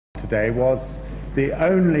today was the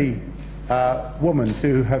only woman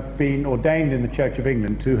to have been ordained in the Church of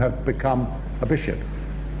England to have become a bishop.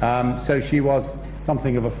 So she was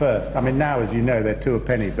something of a first. I mean, now, as you know, they're two a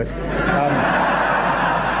penny, but...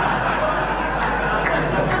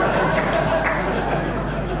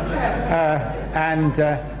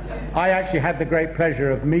 I actually had the great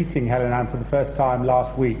pleasure of meeting Helen-Ann for the first time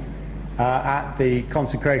last week at the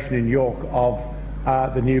consecration in York of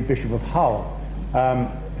the new Bishop of Hull,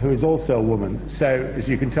 who is also a woman. So, as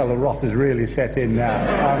you can tell, the rot has really set in now.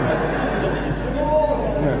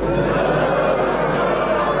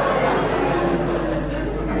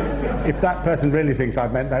 If that person really thinks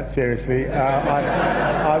I've meant that seriously,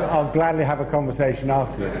 I'll gladly have a conversation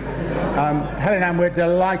afterwards. Helen-Ann, we're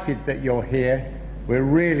delighted that you're here. We're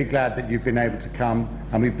really glad that you've been able to come,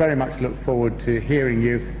 and we very much look forward to hearing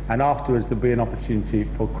you, and afterwards there'll be an opportunity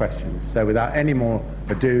for questions. So without any more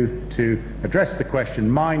ado, to address the question,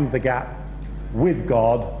 Mind the Gap with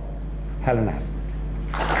God, Helen-Ann.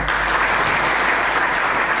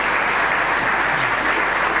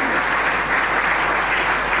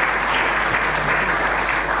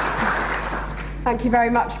 Thank you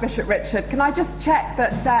very much, Bishop Richard. Can I just check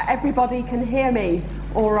that everybody can hear me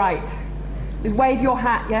all right? Just wave your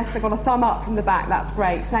hat. Yes, I've got a thumb up from the back. That's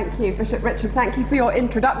great. Thank you, Bishop Richard. Thank you for your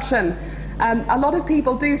introduction. A lot of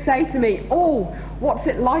people do say to me, oh, what's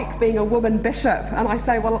it like being a woman bishop? And I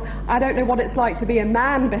say, well, I don't know what it's like to be a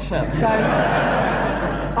man bishop. So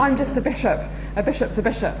I'm just a bishop. A bishop's a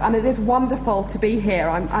bishop. And it is wonderful to be here.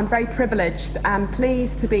 I'm very privileged and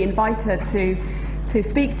pleased to be invited to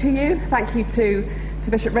speak to you. Thank you to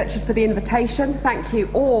Bishop Richard for the invitation. Thank you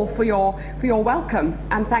all for your welcome,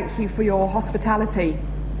 and thank you for your hospitality.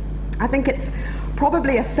 I think it's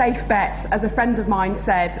probably a safe bet, as a friend of mine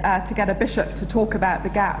said, to get a bishop to talk about the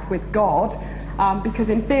gap with God, because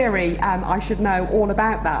in theory I should know all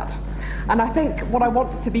about that. And I think what I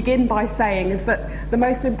want to begin by saying is that the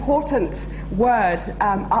most important word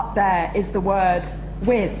up there is the word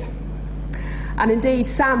with. And indeed,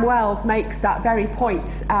 Sam Wells makes that very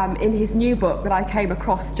point in his new book that I came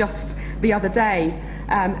across just the other day,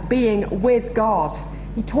 Being with God.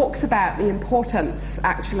 He talks about the importance,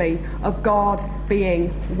 actually, of God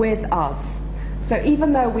being with us. So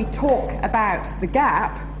even though we talk about the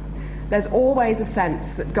gap, there's always a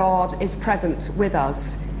sense that God is present with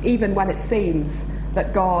us, even when it seems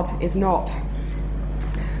that God is not.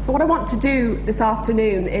 But what I want to do this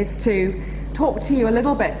afternoon is to talk to you a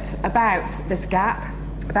little bit about this gap,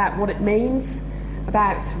 about what it means,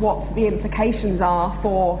 about what the implications are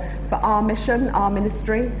for our mission, our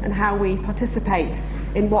ministry, and how we participate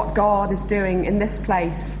in what God is doing in this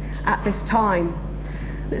place at this time.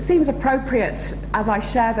 It seems appropriate, as I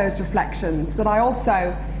share those reflections, that I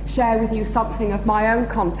also share with you something of my own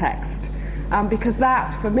context, because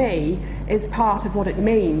that, for me, is part of what it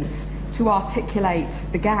means to articulate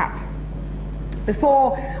the gap.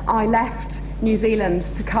 Before I left New Zealand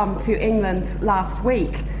to come to England last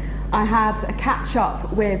week, I had a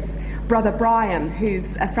catch-up with Brother Brian,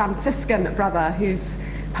 who's a Franciscan brother, who's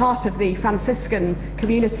part of the Franciscan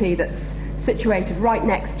community that's situated right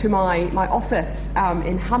next to my office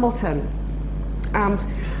in Hamilton. And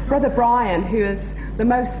Brother Brian, who is the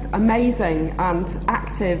most amazing and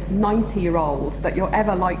active 90-year-old that you're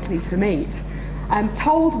ever likely to meet,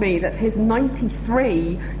 told me that his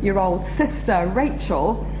 93-year-old sister,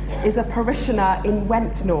 Rachel, is a parishioner in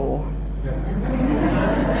Wentnor.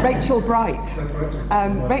 Rachel Bright.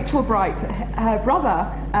 Rachel Bright, her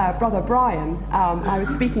brother Brian, I was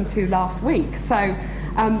speaking to last week. So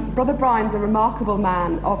Brother Brian's a remarkable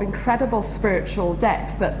man of incredible spiritual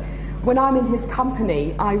depth that when I'm in his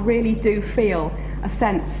company, I really do feel a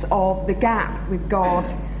sense of the gap with God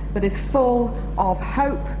that is full of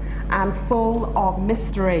hope and full of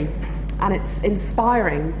mystery, and it's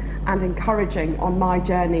inspiring and encouraging on my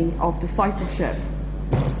journey of discipleship.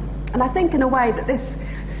 And I think in a way that this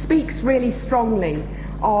speaks really strongly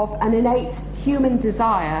of an innate human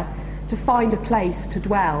desire to find a place to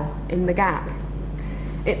dwell in the gap.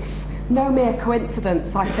 It's no mere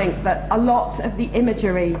coincidence, I think, that a lot of the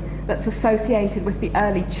imagery that's associated with the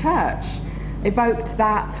early church evoked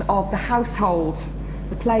that of the household,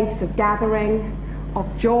 the place of gathering,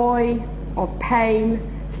 of joy, of pain,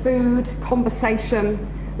 food, conversation,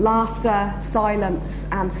 laughter, silence,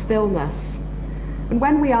 and stillness. And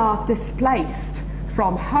when we are displaced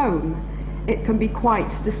from home, it can be quite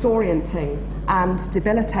disorienting and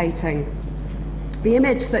debilitating. The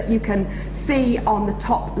image that you can see on the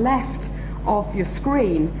top left of your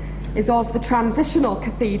screen is of the transitional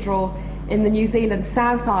cathedral in the New Zealand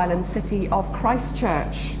South Island city of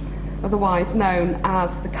Christchurch, otherwise known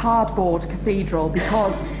as the Cardboard Cathedral,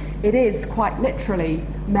 because It is quite literally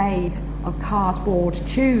made of cardboard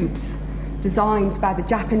tubes, designed by the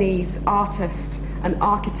Japanese artist and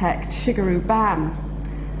architect Shigeru Ban.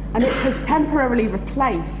 And it has temporarily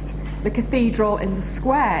replaced the cathedral in the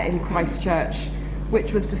square in Christchurch,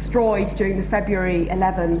 which was destroyed during the February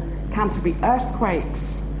 11 Canterbury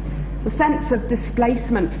earthquakes. The sense of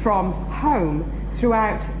displacement from home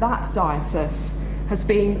throughout that diocese has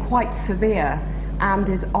been quite severe and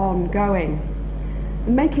is ongoing.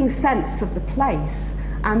 Making sense of the place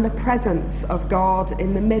and the presence of God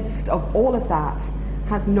in the midst of all of that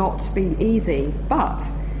has not been easy, but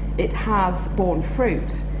it has borne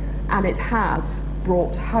fruit and it has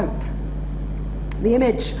brought hope. The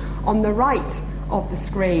image on the right of the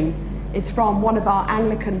screen is from one of our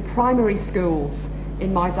Anglican primary schools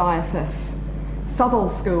in my diocese, Southall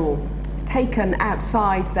School. It's taken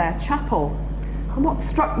outside their chapel. And what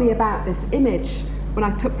struck me about this image when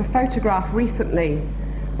I took the photograph recently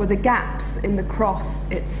were the gaps in the cross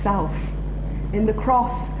itself. In the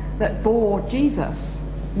cross that bore Jesus,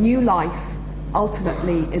 new life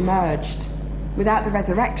ultimately emerged. Without the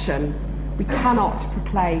resurrection, we cannot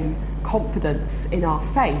proclaim confidence in our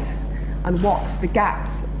faith and what the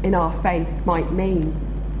gaps in our faith might mean.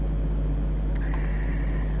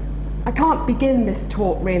 I can't begin this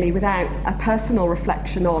talk really without a personal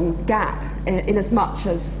reflection on gap, in as much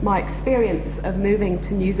as my experience of moving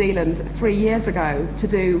to New Zealand 3 years ago to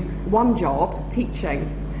do one job, teaching,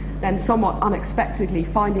 then somewhat unexpectedly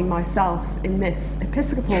finding myself in this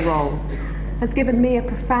episcopal role, has given me a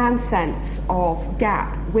profound sense of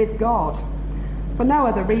gap with God, for no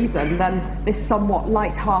other reason than this somewhat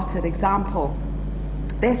light-hearted example.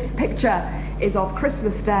 This picture is of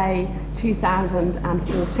Christmas Day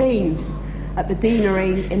 2014 at the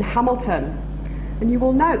Deanery in Hamilton. And you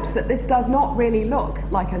will note that this does not really look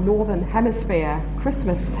like a Northern Hemisphere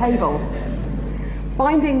Christmas table.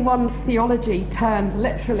 Finding one's theology turned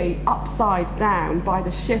literally upside down by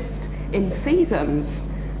the shift in seasons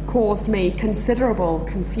caused me considerable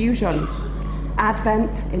confusion.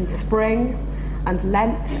 Advent in spring, and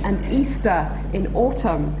Lent and Easter in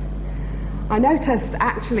autumn. I noticed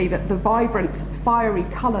actually that the vibrant, fiery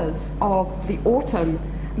colours of the autumn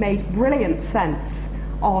made brilliant sense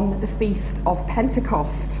on the Feast of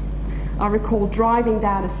Pentecost. I recall driving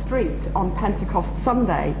down a street on Pentecost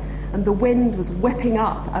Sunday, and the wind was whipping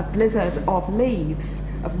up a blizzard of leaves,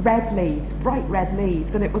 of red leaves, bright red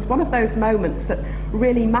leaves, and it was one of those moments that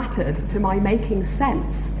really mattered to my making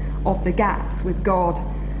sense of the gaps with God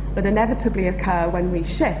that inevitably occur when we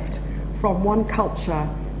shift from one culture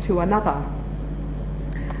to another.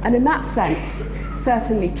 And in that sense,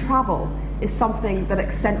 certainly travel is something that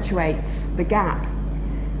accentuates the gap.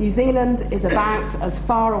 New Zealand is about as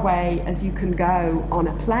far away as you can go on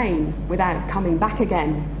a plane without coming back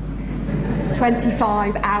again.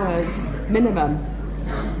 25 hours minimum.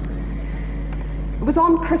 It was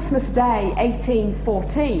on Christmas Day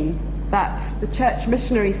 1814 that the Church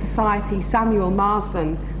Missionary Society Samuel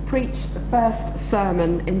Marsden preached the first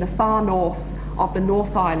sermon in the far north of the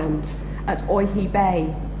North Island at Oihi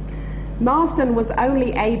Bay. Marsden was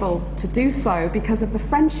only able to do so because of the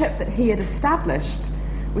friendship that he had established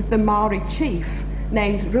with the Maori chief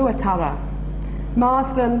named Ruatara.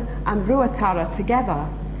 Marsden and Ruatara together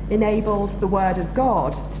enabled the Word of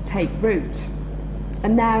God to take root.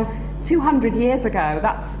 And now, 200 years ago,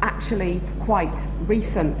 that's actually quite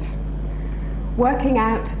recent. Working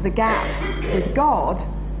out the gap with God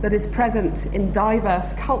that is present in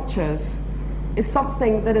diverse cultures is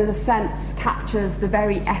something that in a sense captures the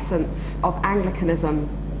very essence of Anglicanism.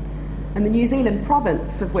 And the New Zealand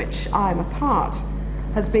province of which I am a part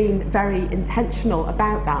has been very intentional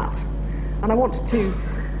about that. And I want to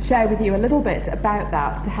share with you a little bit about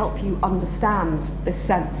that to help you understand this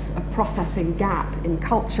sense of processing gap in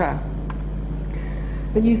culture.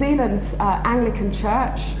 The New Zealand Anglican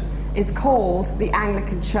Church is called the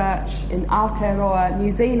Anglican Church in Aotearoa,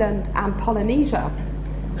 New Zealand and Polynesia,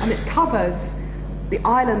 and it covers the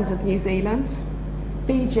islands of New Zealand,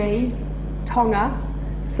 Fiji, Tonga,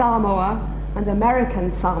 Samoa and American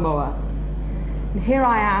Samoa. And here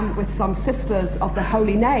I am with some sisters of the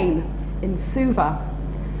Holy Name in Suva,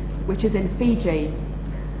 which is in Fiji,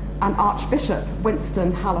 and Archbishop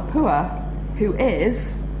Winston Halapua, who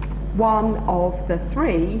is one of the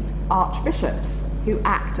 3 archbishops who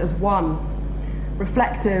act as one,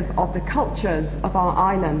 reflective of the cultures of our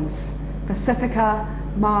islands, Pacifica,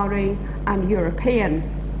 Maori and European.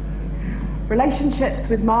 Relationships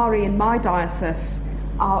with Maori in my diocese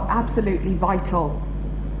are absolutely vital.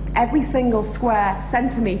 Every single square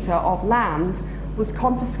centimetre of land was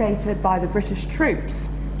confiscated by the British troops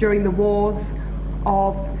during the wars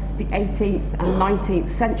of the 18th and 19th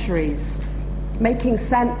centuries. Making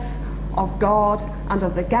sense of God and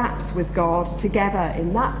of the gaps with God together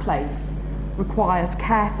in that place requires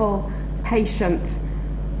careful, patient,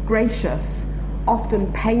 gracious,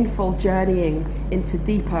 often painful journeying into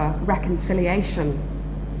deeper reconciliation.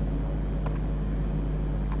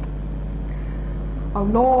 O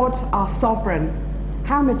Lord, our sovereign,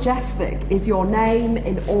 how majestic is your name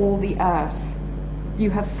in all the earth. You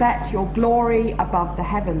have set your glory above the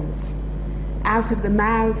heavens. Out of the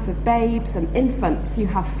mouths of babes and infants you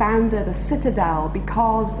have founded a citadel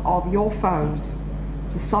because of your foes,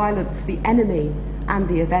 to silence the enemy and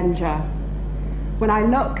the avenger. When I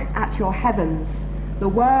look at your heavens, the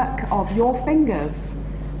work of your fingers,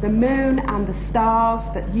 the moon and the stars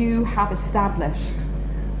that you have established,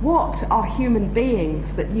 what are human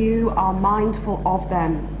beings that you are mindful of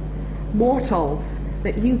them, mortals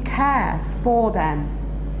that you care for them?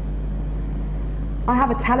 I have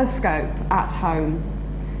a telescope at home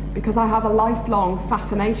because I have a lifelong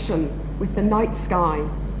fascination with the night sky.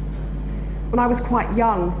 When I was quite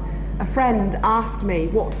young, a friend asked me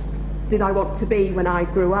what did I want to be when I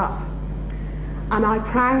grew up, and I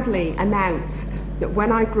proudly announced that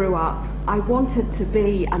when I grew up I wanted to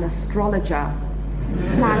be an astrologer.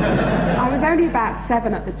 Now, I was only about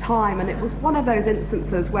 7 at the time, and it was one of those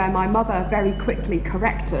instances where my mother very quickly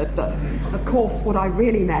corrected that, of course, what I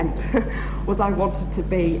really meant was I wanted to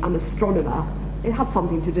be an astronomer. It had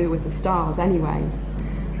something to do with the stars anyway.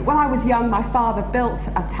 But when I was young, my father built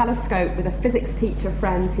a telescope with a physics teacher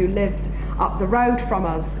friend who lived up the road from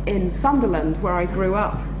us in Sunderland, where I grew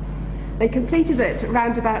up. They completed it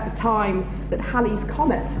around about the time that Halley's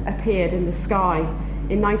Comet appeared in the sky,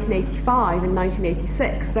 in 1985 and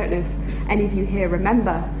 1986. Don't know if any of you here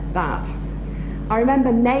remember that. I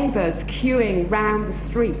remember neighbours queuing round the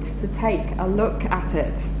street to take a look at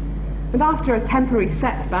it. And after a temporary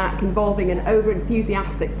setback involving an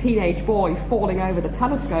over-enthusiastic teenage boy falling over the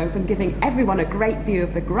telescope and giving everyone a great view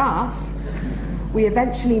of the grass, we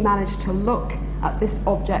eventually managed to look at this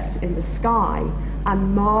object in the sky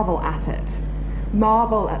and marvel at it.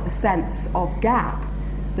 Marvel at the sense of gap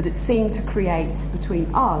that it seemed to create between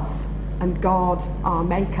us and God, our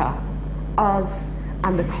Maker, us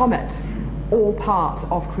and the comet, all part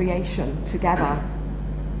of creation together.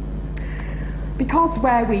 Because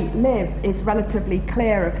where we live is relatively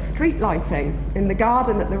clear of street lighting, in the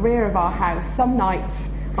garden at the rear of our house, some nights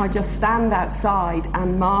I just stand outside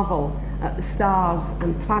and marvel at the stars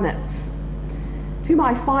and planets. To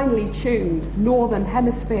my finely tuned northern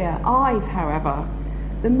hemisphere eyes, however,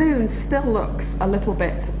 the moon still looks a little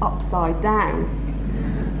bit upside down.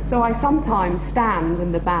 So I sometimes stand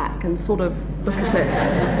in the back and sort of look at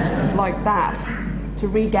it like that to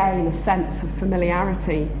regain a sense of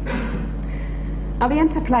familiarity. Now, the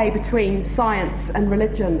interplay between science and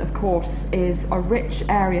religion, of course, is a rich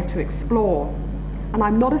area to explore. And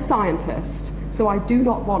I'm not a scientist, so I do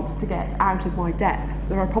not want to get out of my depth.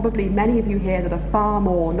 There are probably many of you here that are far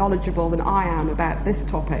more knowledgeable than I am about this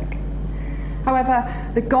topic. However,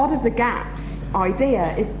 the God of the gaps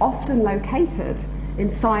idea is often located in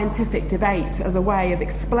scientific debate as a way of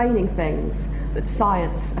explaining things that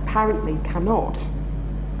science apparently cannot.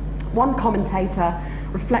 One commentator,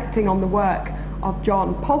 reflecting on the work of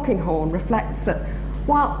John Polkinghorne, reflects that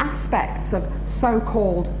while aspects of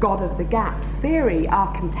so-called God of the gaps theory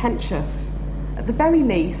are contentious, at the very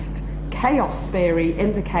least, chaos theory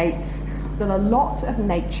indicates that a lot of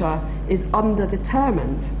nature is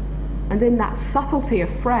underdetermined. And in that subtlety of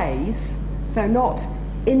phrase, so not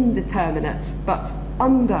indeterminate, but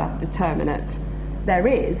underdeterminate, there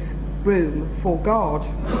is room for God.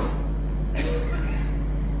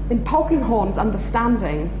 In Polkinghorne's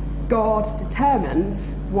understanding, God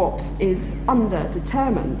determines what is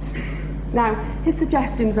underdetermined. Now, his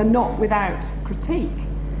suggestions are not without critique,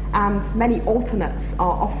 and many alternates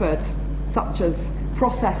are offered, such as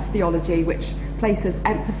process theology, which places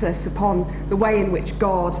emphasis upon the way in which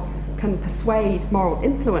God can persuade moral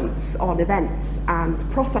influence on events and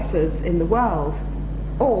processes in the world,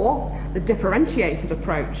 or the differentiated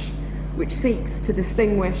approach, which seeks to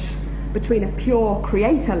distinguish between a pure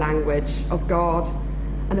creator language of God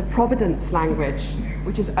and a providence language,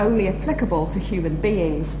 which is only applicable to human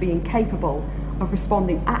beings being capable of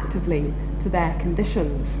responding actively to their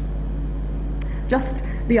conditions. Just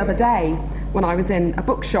the other day, when I was in a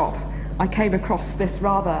bookshop, I came across this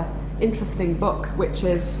rather interesting book, which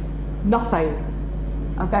is Nothing,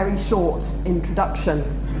 a very short introduction.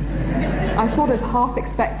 I sort of half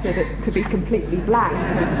expected it to be completely blank.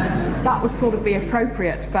 That would sort of be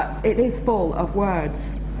appropriate, but it is full of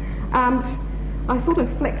words. And I sort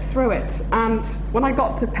of flicked through it, and when I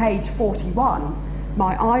got to page 41,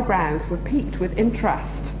 my eyebrows were peaked with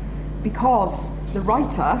interest because the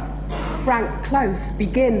writer, Frank Close,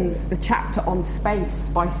 begins the chapter on space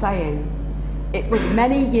by saying, "It was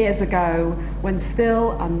many years ago, when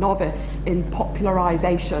still a novice in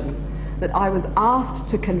popularization, that I was asked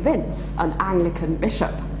to convince an Anglican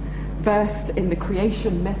bishop, versed in the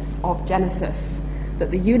creation myths of Genesis,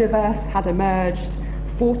 that the universe had emerged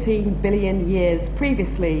 14 billion years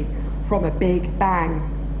previously from a big bang."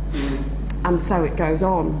 And so it goes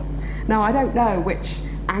on. Now, I don't know which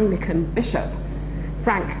Anglican bishop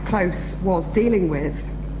Frank Close was dealing with,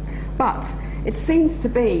 but it seems to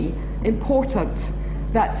be important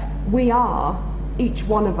that we are, each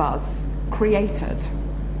one of us, created.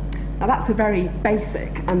 Now, that's a very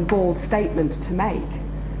basic and bold statement to make,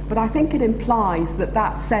 but I think it implies that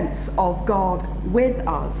that sense of God with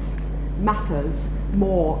us matters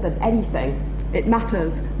more than anything. It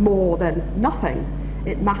matters more than nothing.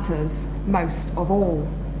 It matters most of all.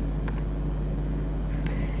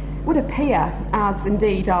 It would appear, as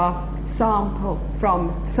indeed our sample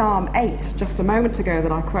from Psalm 8 just a moment ago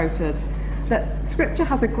that I quoted, that Scripture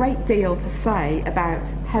has a great deal to say about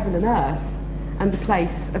heaven and earth and the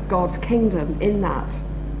place of God's kingdom in that.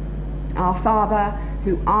 Our Father,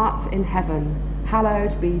 who art in heaven,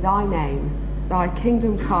 hallowed be thy name. Thy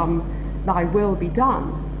kingdom come, thy will be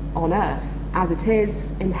done on earth as it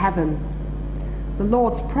is in heaven. The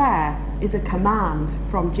Lord's Prayer is a command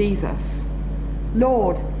from Jesus.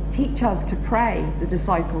 Lord, teach us to pray, the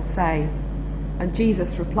disciples say. And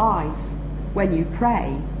Jesus replies, when you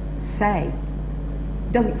pray, say.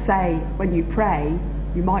 He doesn't say, when you pray,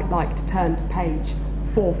 you might like to turn to page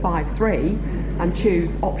 453 and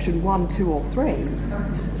choose option 1, 2 or 3.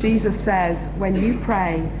 Jesus says, when you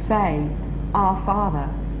pray, say, Our Father,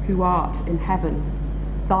 who art in heaven,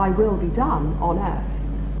 thy will be done on earth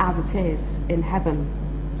as it is in heaven.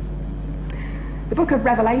 The book of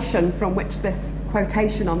Revelation, from which this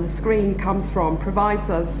quotation on the screen comes from, provides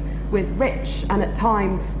us with rich and at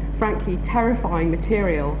times, frankly, terrifying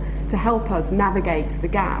material to help us navigate the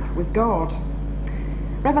gap with God.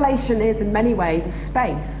 Revelation is in many ways a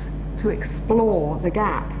space to explore the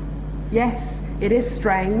gap. Yes, it is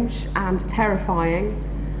strange and terrifying,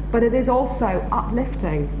 but it is also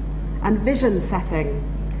uplifting and vision setting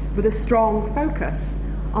with a strong focus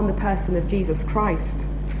on the person of Jesus Christ.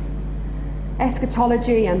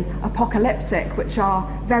 Eschatology and apocalyptic, which are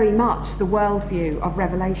very much the worldview of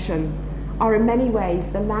Revelation, are in many ways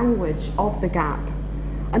the language of the gap.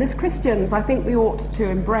 And as Christians, I think we ought to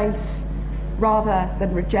embrace rather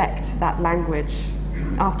than reject that language.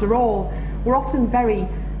 After all, we're often very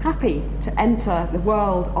happy to enter the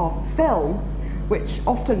world of film, which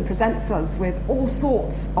often presents us with all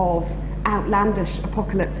sorts of outlandish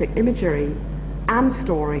apocalyptic imagery and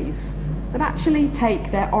stories that actually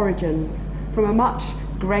take their origins from a much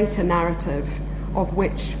greater narrative of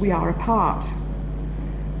which we are a part.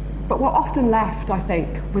 But we're often left, I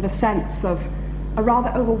think, with a sense of, a rather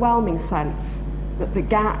overwhelming sense, that the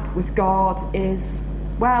gap with God is,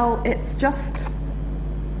 well, it's just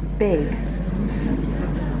big.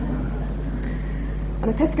 An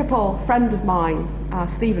Episcopal friend of mine,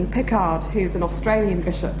 Stephen Pickard, who's an Australian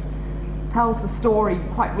bishop, tells the story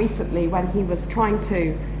quite recently when he was trying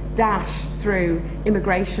to dash through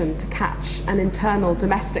immigration to catch an internal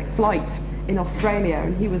domestic flight in Australia,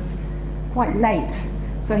 and he was quite late,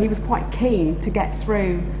 so he was quite keen to get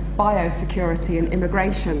through biosecurity and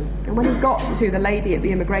immigration. And when he got to the lady at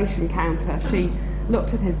the immigration counter, she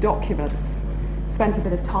looked at his documents, spent a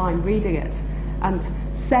bit of time reading it, and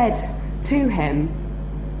said to him,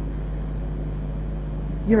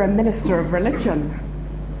 "You're a minister of religion."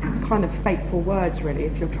 It's kind of fateful words, really,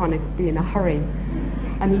 if you're trying to be in a hurry.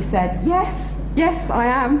 And he said, yes, I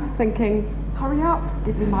am, thinking, hurry up,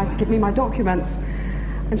 give me my documents.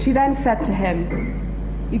 And she then said to him,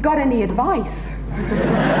 "You got any advice?"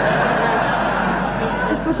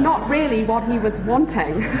 This was not really what he was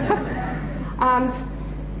wanting. And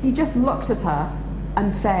he just looked at her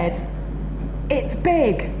and said, "It's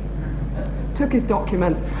big," took his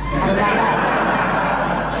documents and ran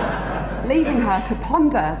out, leaving her to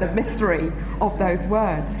ponder the mystery of those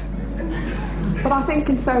words. But I think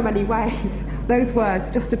in so many ways, those words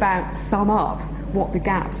just about sum up what the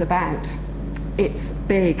gap's about. It's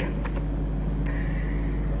big.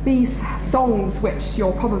 These songs, which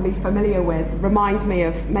you're probably familiar with, remind me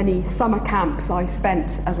of many summer camps I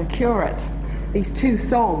spent as a curate. These two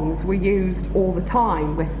songs were used all the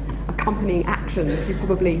time with accompanying actions. You've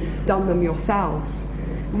probably done them yourselves,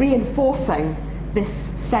 reinforcing this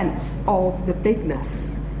sense of the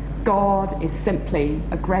bigness. God is simply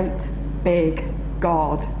a great, big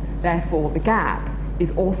God. Therefore, the gap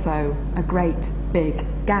is also a great, big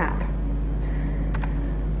gap.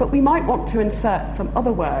 But we might want to insert some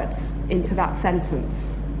other words into that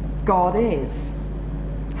sentence. God is.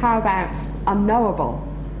 How about unknowable?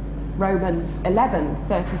 Romans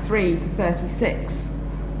 11:33 to 36.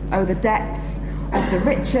 Oh, the depths of the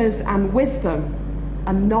riches and wisdom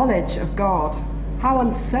and knowledge of God. How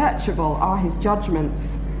unsearchable are his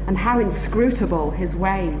judgments, and how inscrutable his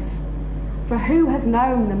ways. For who has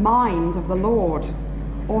known the mind of the Lord?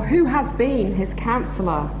 Or who has been his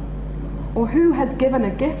counselor? Or who has given a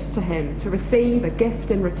gift to him to receive a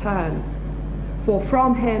gift in return? For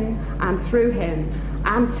from him and through him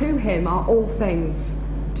and to him are all things.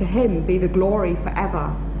 To him be the glory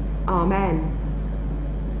forever. Amen.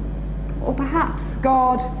 Or perhaps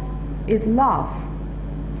God is love.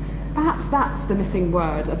 Perhaps that's the missing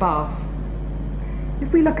word above.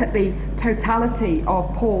 If we look at the totality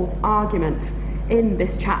of Paul's argument in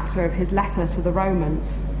this chapter of his letter to the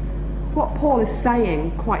Romans, what Paul is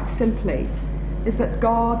saying, quite simply, is that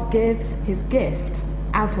God gives his gift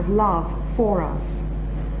out of love for us,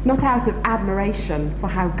 not out of admiration for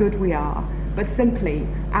how good we are, but simply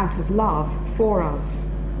out of love for us.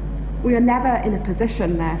 We are never in a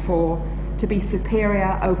position, therefore, to be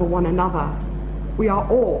superior over one another. We are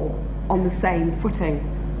all on the same footing.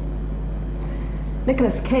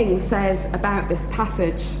 Nicholas King says about this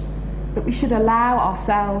passage that we should allow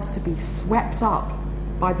ourselves to be swept up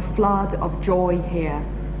by the flood of joy here,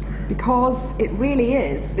 because it really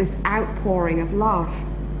is this outpouring of love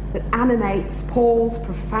that animates Paul's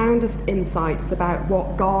profoundest insights about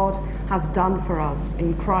what God has done for us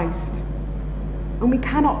in Christ. And we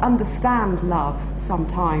cannot understand love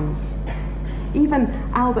sometimes. Even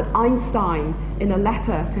Albert Einstein, in a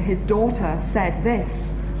letter to his daughter, said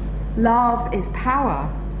this: "Love is power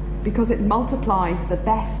because it multiplies the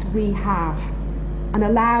best we have and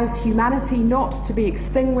allows humanity not to be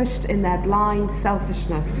extinguished in their blind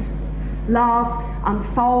selfishness. Love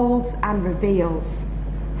unfolds and reveals.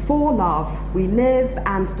 For love we live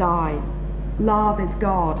and die. Love is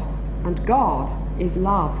God, and God is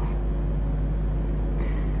love."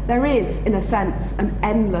 There is, in a sense, an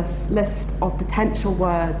endless list of potential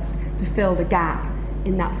words to fill the gap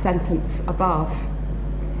in that sentence above.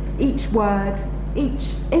 Each word,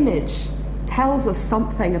 each image tells us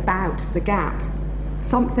something about the gap,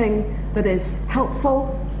 something that is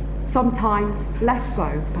helpful, sometimes less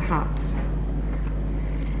so, perhaps.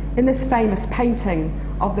 In this famous painting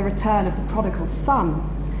of the return of the prodigal son,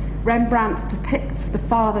 Rembrandt depicts the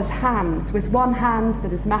father's hands, with one hand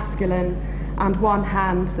that is masculine and one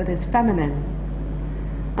hand that is feminine.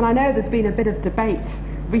 And I know there's been a bit of debate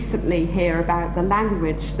recently here about the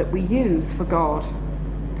language that we use for God.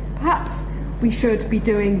 Perhaps we should be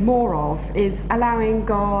doing more of is allowing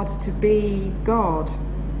God to be God,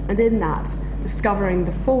 and in that, discovering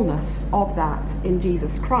the fullness of that in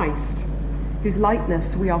Jesus Christ, whose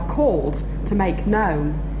likeness we are called to make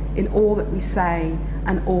known in all that we say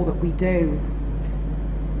and all that we do.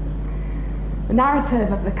 The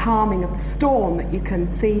narrative of the calming of the storm that you can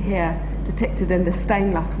see here depicted in the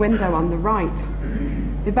stained glass window on the right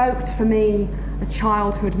evoked for me a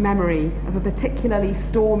childhood memory of a particularly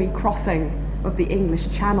stormy crossing of the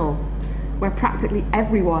English Channel, where practically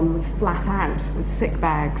everyone was flat out with sick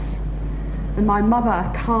bags, and my mother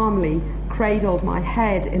calmly cradled my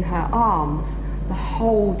head in her arms the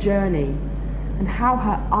whole journey, and how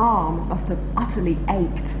her arm must have utterly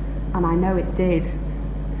ached, and I know it did.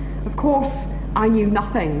 Of course, I knew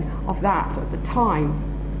nothing of that at the time.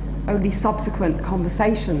 Only subsequent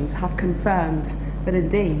conversations have confirmed that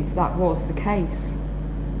indeed that was the case.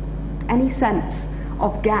 Any sense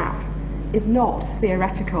of gap is not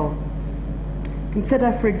theoretical.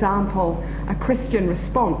 Consider, for example, a Christian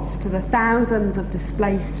response to the thousands of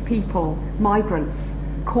displaced people, migrants,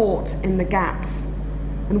 caught in the gaps,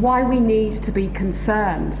 and why we need to be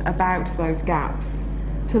concerned about those gaps,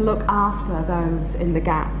 to look after those in the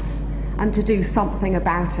gaps, and to do something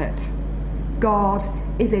about it. God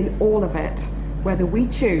is in all of it, whether we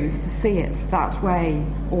choose to see it that way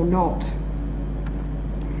or not.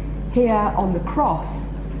 Here on the cross,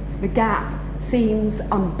 the gap seems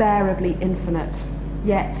unbearably infinite,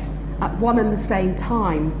 yet at one and the same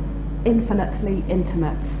time, infinitely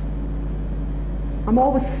intimate. I'm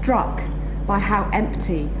always struck by how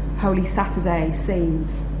empty Holy Saturday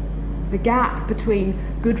seems. The gap between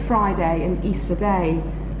Good Friday and Easter Day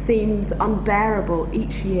seems unbearable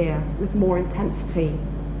each year with more intensity.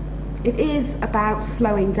 It is about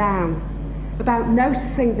slowing down, about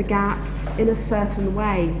noticing the gap in a certain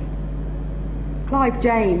way. Clive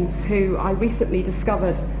James, who I recently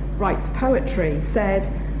discovered writes poetry, said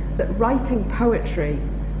that writing poetry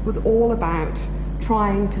was all about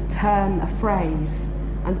trying to turn a phrase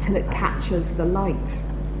until it catches the light.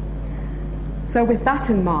 So with that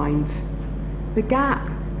in mind, the gap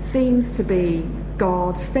seems to be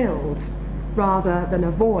God-filled rather than a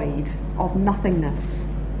void of nothingness.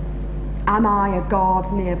 Am I a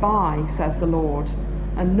God nearby, says the Lord,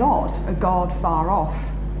 and not a God far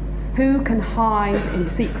off? Who can hide in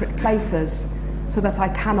secret places so that I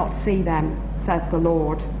cannot see them, says the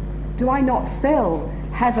Lord? Do I not fill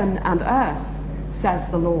heaven and earth, says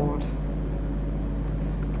the Lord?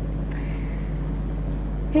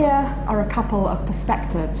 Here are a couple of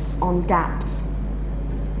perspectives on gaps.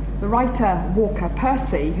 The writer Walker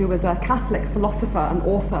Percy, who was a Catholic philosopher and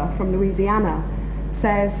author from Louisiana,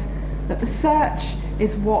 says that the search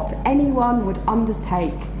is what anyone would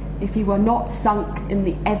undertake if he were not sunk in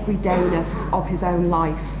the everydayness of his own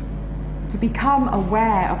life. To become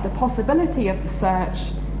aware of the possibility of the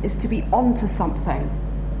search is to be onto something.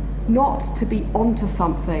 Not to be onto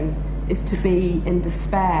something is to be in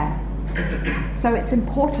despair. So it's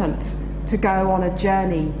important to go on a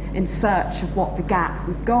journey in search of what the gap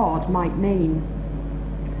with God might mean.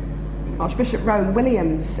 Archbishop Rowan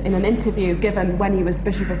Williams, in an interview given when he was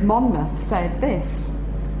Bishop of Monmouth, said this: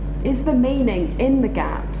 "Is the meaning in the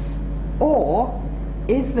gaps, or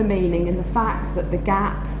is the meaning in the fact that the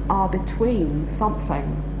gaps are between something?"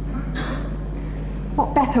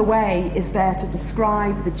 What better way is there to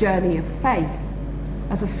describe the journey of faith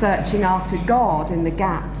as a searching after God in the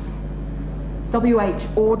gaps? W.H.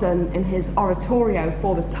 Auden, in his oratorio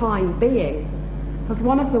For the Time Being, has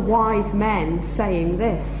one of the wise men saying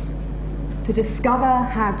this: "To discover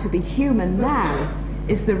how to be human now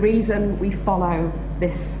is the reason we follow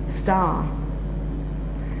this star."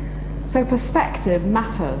 So perspective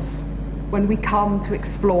matters when we come to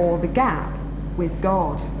explore the gap with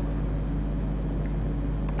God.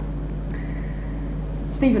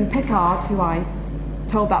 Stephen Pickard, who I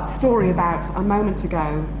told that story about a moment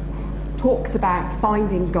ago, talks about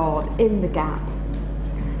finding God in the gap.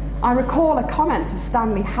 I recall a comment of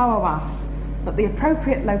Stanley Hauerwas that the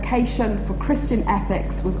appropriate location for Christian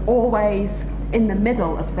ethics was always in the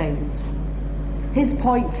middle of things. His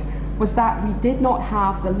point was that we did not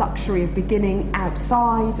have the luxury of beginning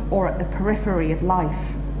outside or at the periphery of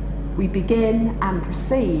life. We begin and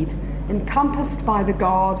proceed encompassed by the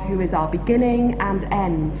God who is our beginning and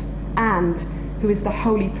end, and who is the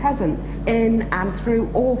holy presence in and through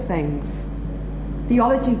all things.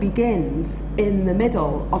 Theology begins in the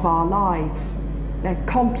middle of our lives. They're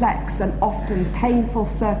complex and often painful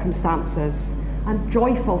circumstances and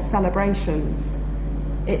joyful celebrations.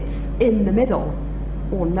 It's in the middle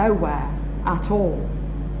or nowhere at all.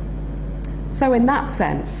 So in that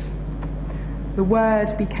sense, the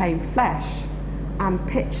Word became flesh and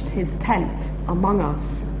pitched his tent among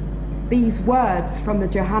us. These words from the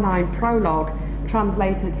Johannine prologue,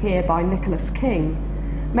 translated here by Nicholas King,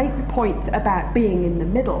 make the point about being in the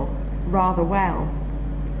middle rather well.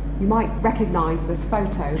 You might recognise this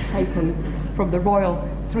photo taken from the Royal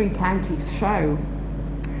Three Counties show.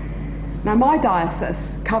 Now, my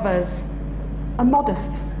diocese covers a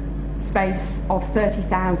modest space of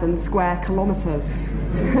 30,000 square kilometres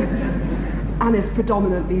and is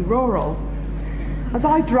predominantly rural. As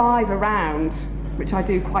I drive around, which I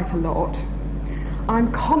do quite a lot, I'm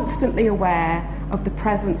constantly aware of the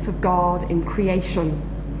presence of God in creation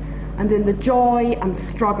and in the joy and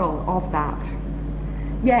struggle of that.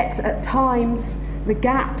 Yet at times the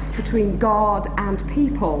gaps between God and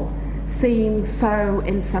people seem so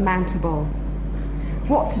insurmountable.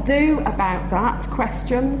 What to do about that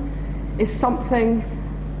question is something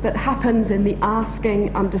that happens in the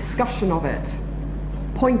asking and discussion of it,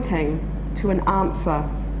 pointing to an answer.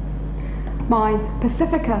 My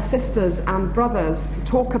Pacifica sisters and brothers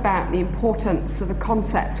talk about the importance of a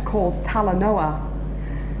concept called talanoa,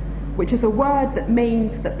 which is a word that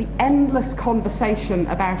means that the endless conversation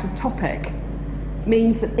about a topic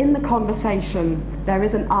means that in the conversation there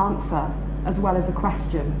is an answer as well as a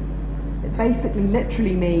question. It basically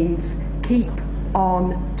literally means keep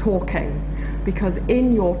on talking, because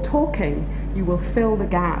in your talking you will fill the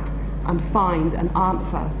gap and find an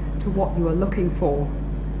answer to what you are looking for.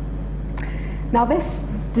 Now, this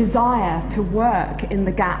desire to work in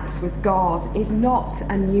the gaps with God is not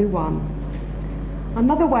a new one.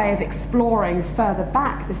 Another way of exploring further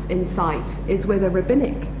back this insight is with a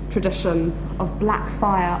rabbinic tradition of black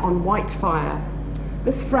fire on white fire.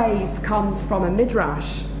 This phrase comes from a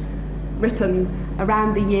midrash written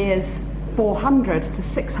around the years 400 to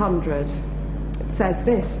 600. It says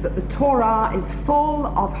this, that the Torah is full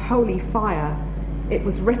of holy fire. It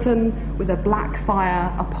was written with a black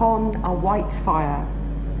fire upon a white fire.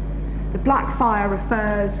 The black fire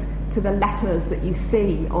refers to the letters that you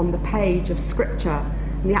see on the page of Scripture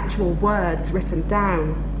and the actual words written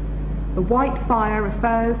down. The white fire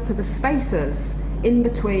refers to the spaces in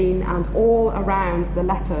between and all around the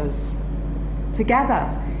letters. Together,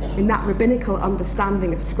 in that rabbinical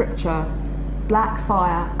understanding of Scripture, black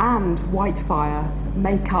fire and white fire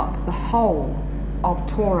make up the whole of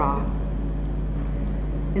Torah.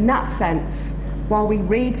 In that sense, while we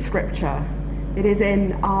read Scripture, it is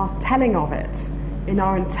in our telling of it, in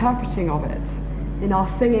our interpreting of it, in our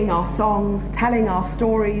singing our songs, telling our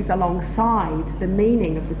stories alongside the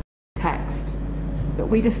meaning of the text, that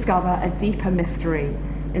we discover a deeper mystery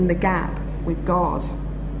in the gap with God.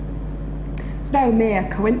 It's no mere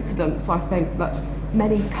coincidence, I think, that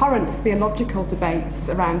many current theological debates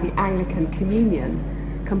around the Anglican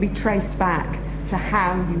Communion can be traced back to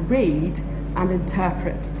how you read and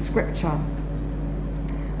interpret Scripture.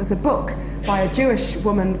 There's a book by a Jewish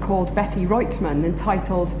woman called Betty Reutemann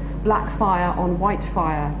entitled Black Fire on White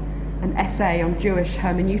Fire, an essay on Jewish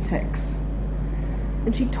hermeneutics.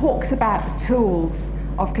 And she talks about the tools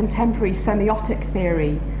of contemporary semiotic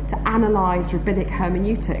theory to analyse rabbinic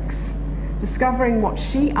hermeneutics, discovering what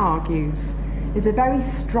she argues is a very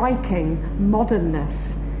striking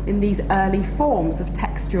modernness in these early forms of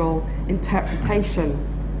textual interpretation.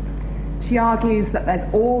 She argues that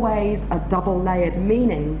there's always a double-layered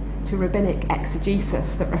meaning to rabbinic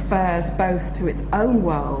exegesis that refers both to its own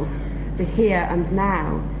world, the here and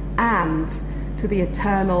now, and to the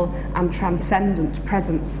eternal and transcendent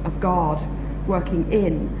presence of God working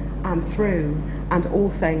in and through and all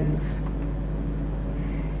things.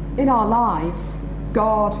 In our lives,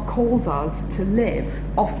 God calls us to live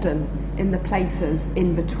often in the places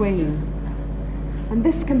in between. And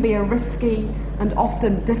this can be a risky and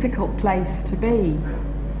often difficult place to be,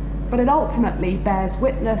 but it ultimately bears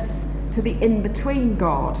witness to the in-between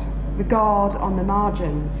God, the God on the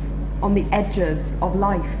margins, on the edges of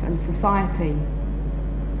life and society.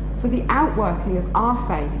 So the outworking of our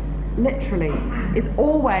faith, literally, is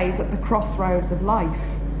always at the crossroads of life,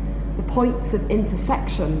 the points of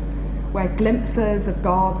intersection where glimpses of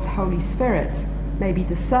God's Holy Spirit may be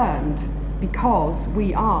discerned because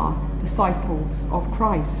we are disciples of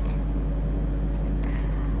Christ.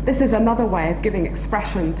 This is another way of giving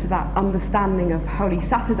expression to that understanding of Holy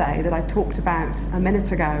Saturday that I talked about a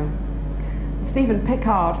minute ago. Stephen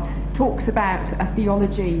Pickard talks about a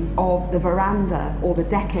theology of the veranda or the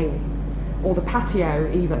decking, or the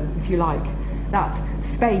patio even, if you like, that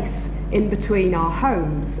space in between our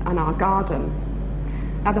homes and our garden.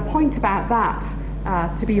 Now the point about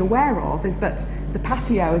that to be aware of is that the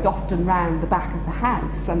patio is often round the back of the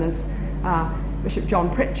house, and as Bishop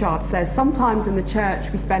John Pritchard says, sometimes in the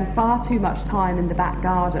church we spend far too much time in the back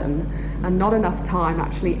garden and not enough time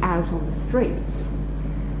actually out on the streets.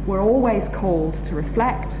 We're always called to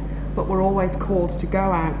reflect, but we're always called to go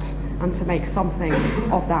out and to make something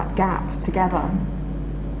of that gap together.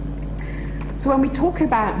 So when we talk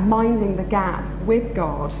about minding the gap with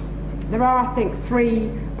God, there are, I think,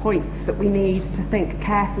 3 points that we need to think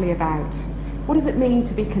carefully about. What does it mean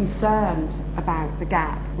to be concerned about the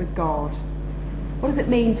gap with God? What does it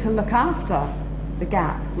mean to look after the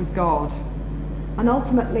gap with God? And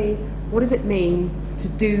ultimately, what does it mean to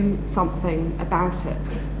do something about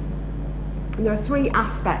it? And there are 3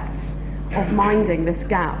 aspects of minding this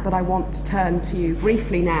gap that I want to turn to you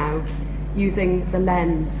briefly now, using the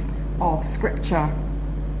lens of Scripture.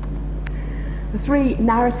 The 3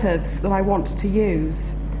 narratives that I want to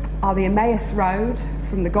use are the Emmaus Road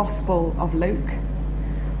from the Gospel of Luke,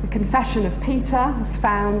 the Confession of Peter as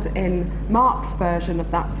found in Mark's version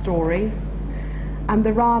of that story, and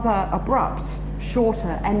the rather abrupt,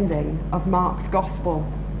 shorter ending of Mark's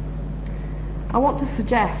Gospel. I want to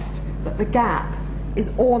suggest that the gap is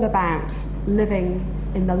all about living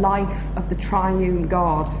in the life of the triune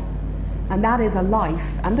God, and that is a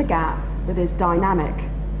life and a gap that is dynamic.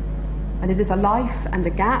 And it is a life and a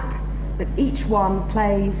gap that each one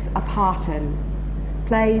plays a part in,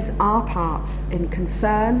 plays our part in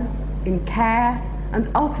concern, in care, and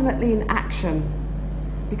ultimately in action.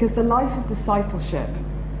 Because the life of discipleship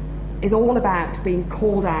is all about being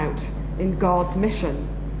called out in God's mission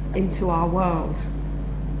into our world.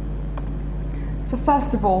 So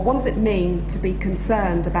first of all, what does it mean to be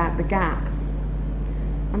concerned about the gap?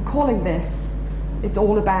 I'm calling this, it's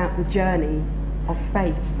all about the journey of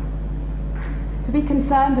faith. To be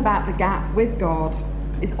concerned about the gap with God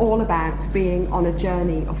is all about being on a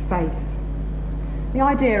journey of faith. The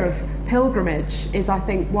idea of pilgrimage is, I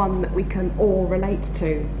think, one that we can all relate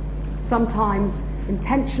to. Sometimes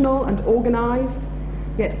intentional and organised,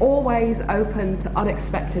 yet always open to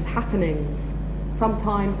unexpected happenings.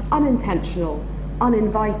 Sometimes unintentional,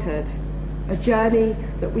 uninvited, a journey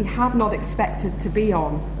that we had not expected to be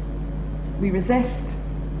on. We resist,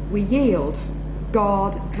 we yield,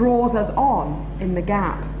 God draws us on in the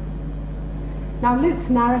gap. Now, Luke's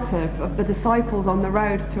narrative of the disciples on the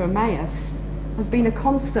road to Emmaus has been a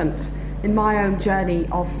constant in my own journey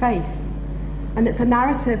of faith, and it's a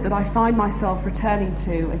narrative that I find myself returning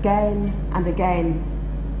to again and again.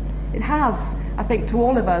 It has, I think, to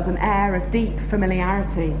all of us an air of deep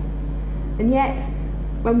familiarity, and yet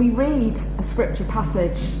when we read a scripture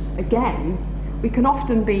passage again, we can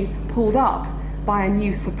often be pulled up by a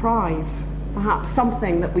new surprise, perhaps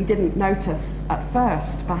something that we didn't notice at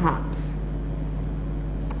first, perhaps.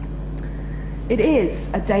 It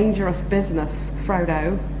is a dangerous business,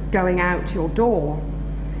 Frodo, going out your door.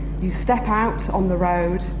 You step out on the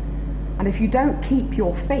road, and if you don't keep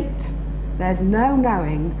your feet, there's no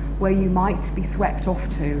knowing where you might be swept off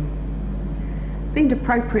to. It seemed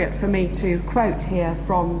appropriate for me to quote here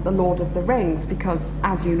from The Lord of the Rings because,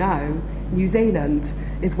 as you know, New Zealand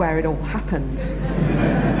is where it all happened.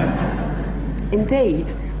 Indeed,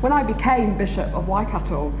 when I became Bishop of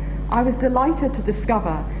Waikato, I was delighted to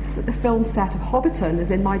discover that the film set of Hobbiton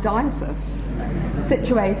is in my diocese,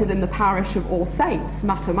 situated in the parish of All Saints,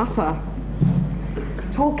 Matamata.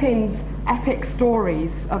 Tolkien's epic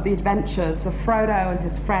stories of the adventures of Frodo and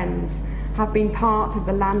his friends have been part of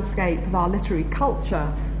the landscape of our literary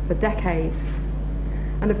culture for decades.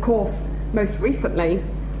 And of course, most recently,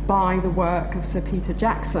 by the work of Sir Peter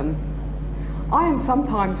Jackson. I am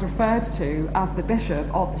sometimes referred to as the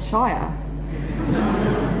Bishop of the Shire.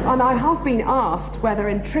 And I have been asked whether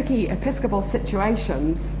in tricky episcopal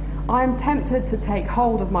situations I am tempted to take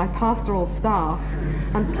hold of my pastoral staff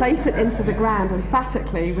and place it into the ground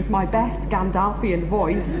emphatically with my best Gandalfian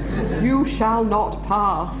voice, "You shall not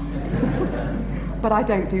pass." But I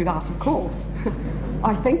don't do that, of course.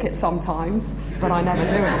 I think it sometimes, but I never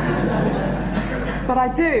do it. But I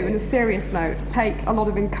do, in a serious note, take a lot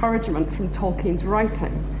of encouragement from Tolkien's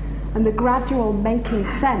writing and the gradual making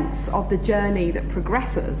sense of the journey that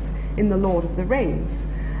progresses in The Lord of the Rings.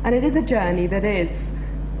 And it is a journey that is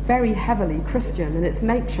very heavily Christian in its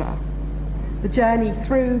nature. The journey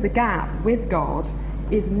through the gap with God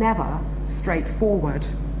is never straightforward.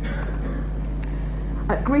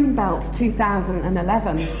 At Greenbelt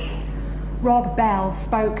 2011, Rob Bell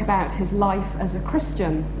spoke about his life as a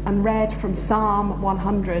Christian and read from Psalm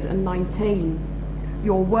 119,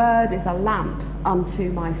 "Your word is a lamp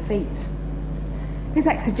unto my feet." His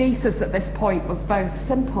exegesis at this point was both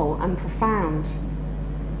simple and profound.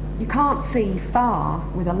 You can't see far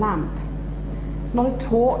with a lamp. It's not a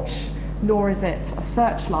torch, nor is it a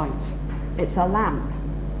searchlight. It's a lamp.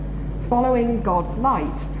 Following God's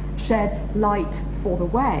light sheds light for the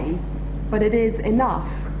way, but it is enough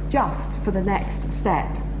just for the next step.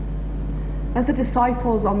 As the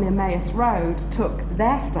disciples on the Emmaus Road took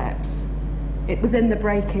their steps, it was in the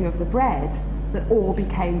breaking of the bread that all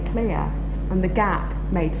became clear and the gap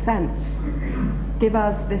made sense. Give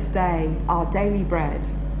us this day our daily bread.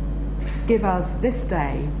 Give us this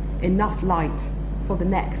day enough light for the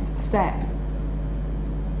next step.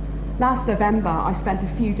 Last November, I spent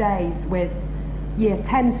a few days with Year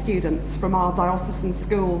 10 students from our Diocesan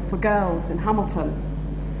School for Girls in Hamilton.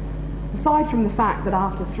 Aside from the fact that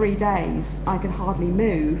after 3 days I could hardly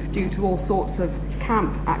move due to all sorts of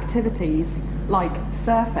camp activities like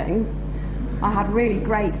surfing, I had really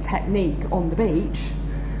great technique on the beach,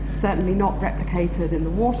 certainly not replicated in the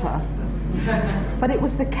water. But it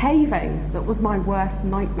was the caving that was my worst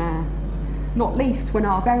nightmare, not least when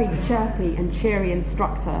our very chirpy and cheery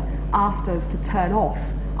instructor asked us to turn off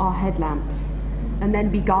our headlamps and then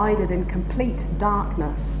be guided in complete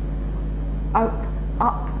darkness up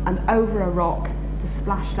and over a rock to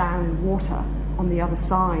splash down in water on the other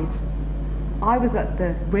side. I was at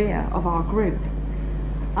the rear of our group,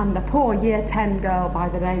 and a poor Year 10 girl by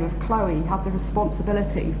the name of Chloe had the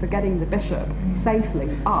responsibility for getting the bishop safely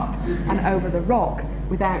up and over the rock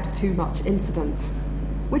without too much incident,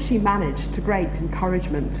 which she managed to great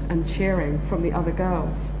encouragement and cheering from the other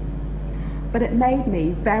girls. But it made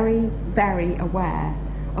me very, very aware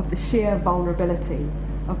of the sheer vulnerability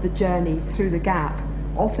of the journey through the gap,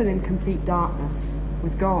 often in complete darkness,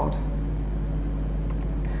 with God.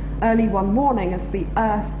 Early one morning, as the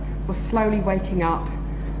earth was slowly waking up,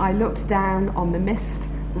 I looked down on the mist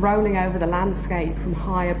rolling over the landscape from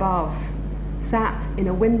high above, sat in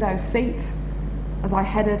a window seat as I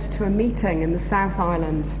headed to a meeting in the South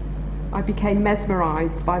Island. I became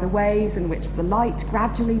mesmerised by the ways in which the light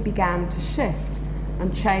gradually began to shift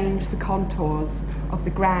and change the contours of the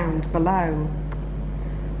ground below.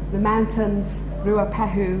 The mountains,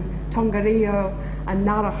 Ruapehu, Tongariro and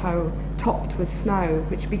Naraho, topped with snow,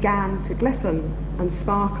 which began to glisten and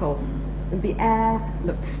sparkle, and the air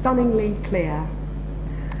looked stunningly clear.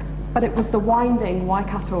 But it was the winding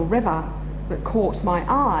Waikato River that caught my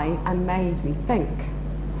eye and made me think.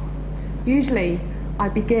 Usually, I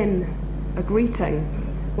begin a greeting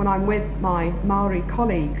when I'm with my Maori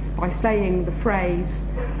colleagues by saying the phrase,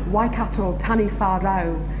 Waikato tani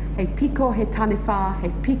whārau, he piko he tani whā, he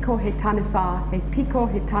piko he tani whā, he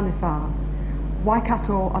piko he tani whā.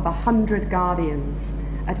 Waikato are the 100 guardians.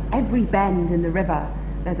 At every bend in the river,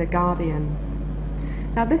 there's a guardian.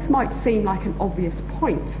 Now, this might seem like an obvious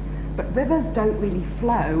point, but rivers don't really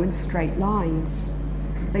flow in straight lines.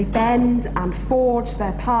 They bend and forge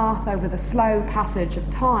their path over the slow passage of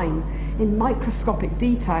time in microscopic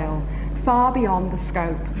detail, far beyond the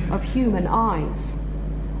scope of human eyes.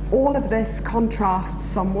 All of this contrasts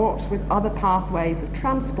somewhat with other pathways of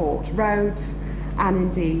transport, roads, and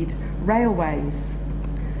indeed railways.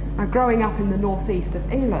 Now, growing up in the northeast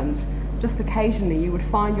of England, just occasionally you would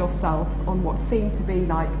find yourself on what seemed to be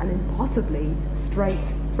like an impossibly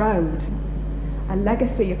straight road, a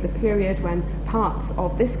legacy of the period when parts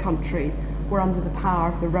of this country were under the power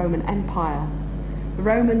of the Roman Empire. The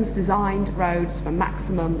Romans designed roads for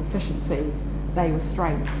maximum efficiency. They were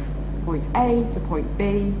straight. Point A to point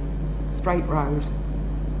B, straight road.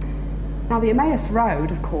 Now, the Emmaus Road,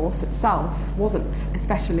 of course, itself wasn't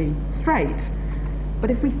especially straight, but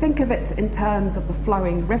if we think of it in terms of the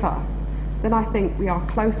flowing river, then I think we are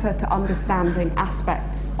closer to understanding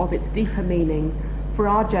aspects of its deeper meaning for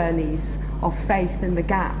our journeys of faith in the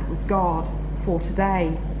gap with God for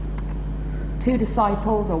today. Two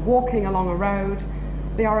disciples are walking along a road.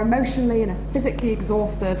 They are emotionally and physically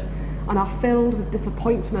exhausted and are filled with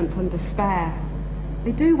disappointment and despair.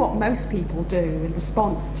 They do what most people do in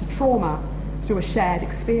response to trauma through a shared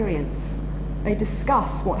experience. They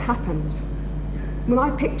discuss what happened. When I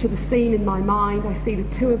picture the scene in my mind, I see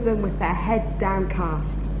the two of them with their heads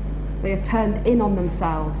downcast. They are turned in on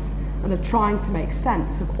themselves and are trying to make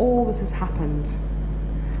sense of all that has happened.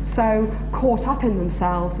 So, caught up in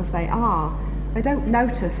themselves as they are, they don't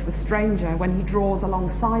notice the stranger when he draws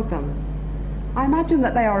alongside them. I imagine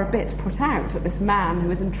that they are a bit put out at this man who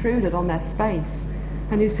has intruded on their space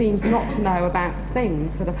and who seems not to know about the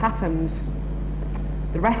things that have happened.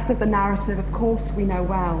 The rest of the narrative, of course, we know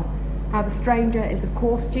well, how the stranger is, of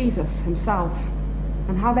course, Jesus himself,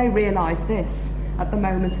 and how they realise this at the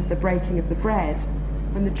moment of the breaking of the bread,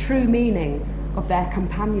 and the true meaning of their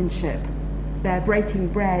companionship, their breaking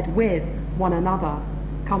bread with one another,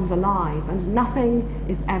 comes alive, and nothing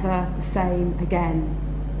is ever the same again.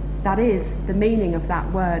 That is the meaning of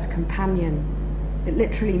that word companion. It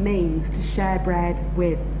literally means to share bread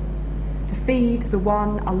with, to feed the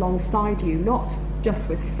one alongside you, not just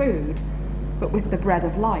with food, but with the bread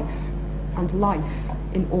of life, and life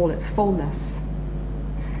in all its fullness.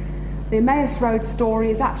 The Emmaus Road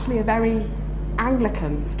story is actually a very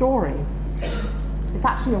Anglican story. It's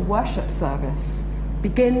actually a worship service. It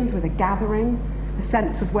begins with a gathering, a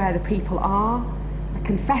sense of where the people are, a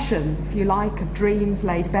confession, if you like, of dreams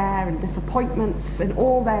laid bare and disappointments in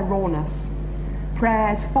all their rawness.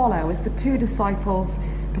 Prayers follow as the two disciples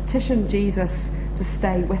petition Jesus to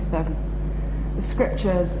stay with them. The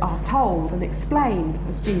scriptures are told and explained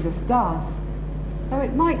as Jesus does, though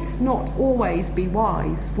it might not always be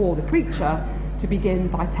wise for the preacher to begin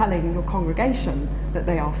by telling your congregation that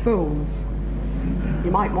they are fools.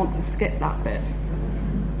 You might want to skip that bit.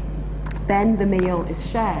 Then the meal is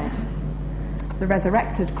shared. The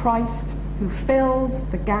resurrected Christ, who fills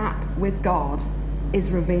the gap with God, is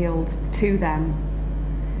revealed to them.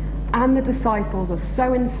 And the disciples are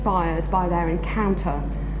so inspired by their encounter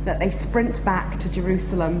that they sprint back to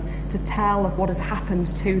Jerusalem to tell of what has happened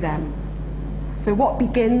to them. So what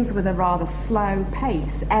begins with a rather slow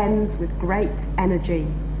pace ends with great energy.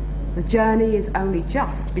 The journey is only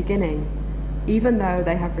just beginning. Even though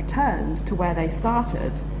they have returned to where they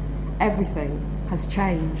started, everything has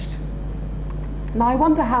changed. Now, I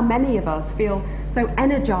wonder how many of us feel so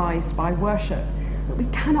energized by worship that we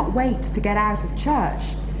cannot wait to get out of church,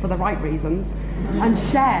 for the right reasons, and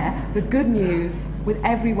share the good news with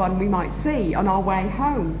everyone we might see on our way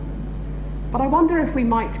home. But I wonder if we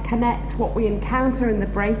might connect what we encounter in the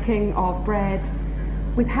breaking of bread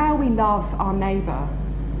with how we love our neighbour,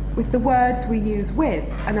 with the words we use with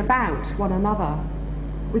and about one another,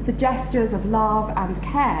 with the gestures of love and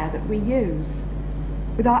care that we use,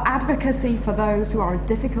 with our advocacy for those who are in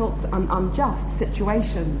difficult and unjust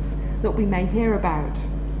situations that we may hear about.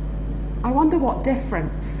 I wonder what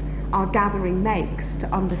difference our gathering makes to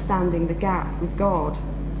understanding the gap with God,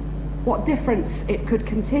 what difference it could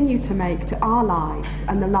continue to make to our lives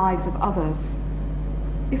and the lives of others.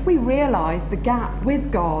 If we realise the gap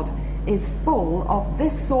with God is full of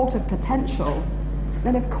this sort of potential,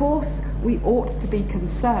 then of course we ought to be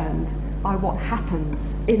concerned by what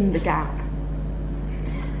happens in the gap.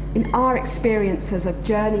 In our experiences of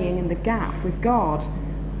journeying in the gap with God,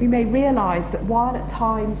 we may realise that while at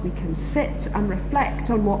times we can sit and reflect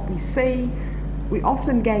on what we see, we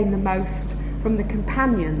often gain the most from the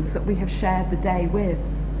companions that we have shared the day with,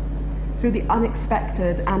 through the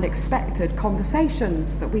unexpected and expected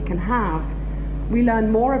conversations that we can have. We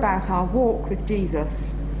learn more about our walk with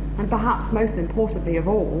Jesus, and perhaps most importantly of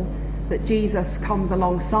all, that Jesus comes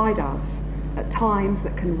alongside us at times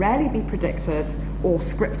that can rarely be predicted or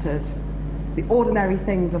scripted. The ordinary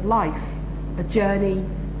things of life, a journey,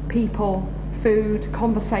 people, food,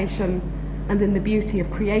 conversation, and in the beauty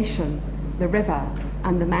of creation, the river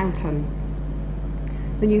and the mountain.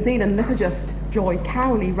 The New Zealand liturgist Joy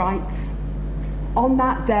Cowley writes, "On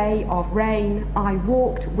that day of rain I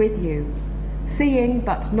walked with you, seeing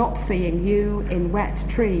but not seeing you in wet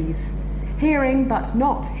trees, hearing but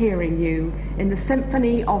not hearing you in the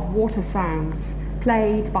symphony of water sounds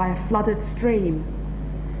played by a flooded stream.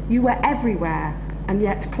 You were everywhere, and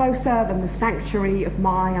yet closer than the sanctuary of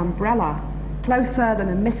my umbrella, closer than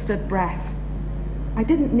a misted breath. I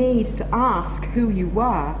didn't need to ask who you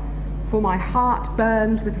were, for my heart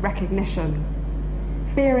burned with recognition.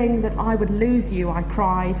 Fearing that I would lose you, I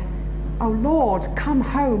cried, 'Oh Lord, come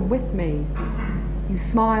home with me.' You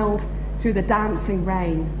smiled through the dancing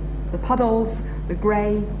rain, the puddles, the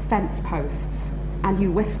grey fence posts, and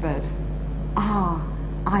you whispered, 'Ah,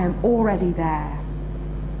 I am already there.'"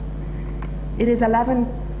 It is 11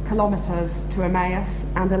 kilometres to Emmaus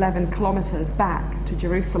and 11 kilometres back to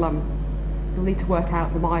Jerusalem. You'll need to work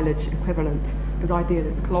out the mileage equivalent, because I deal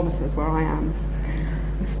in kilometres where I am.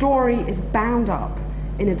 The story is bound up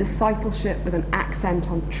in a discipleship with an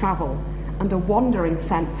accent on travel and a wandering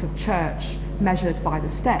sense of church measured by the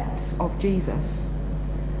steps of Jesus.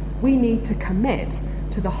 We need to commit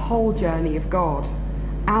to the whole journey of God.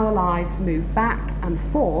 Our lives move back and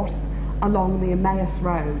forth along the Emmaus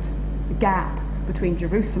road, the gap between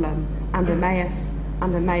Jerusalem and Emmaus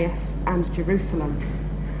and Jerusalem.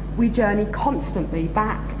 We journey constantly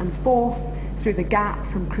back and forth through the gap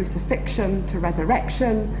from crucifixion to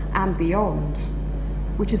resurrection and beyond,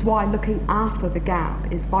 which is why looking after the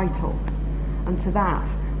gap is vital. And to that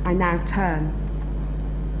I now turn.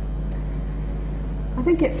 I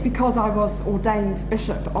think it's because I was ordained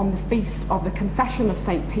bishop on the feast of the Confession of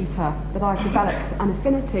St. Peter that I've developed an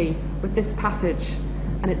affinity with this passage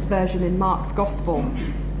and its version in Mark's Gospel.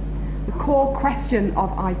 The core question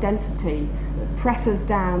of identity that presses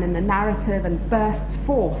down in the narrative and bursts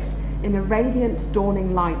forth in a radiant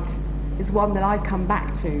dawning light is one that I come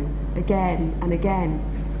back to again and again.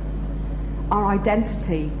 Our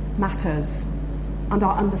identity matters, and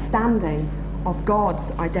our understanding of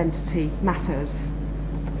God's identity matters.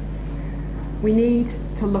 We need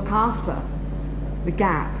to look after the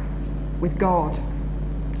gap with God,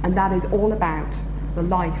 and that is all about the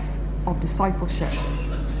life of discipleship.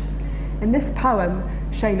 In this poem,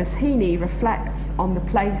 Seamus Heaney reflects on the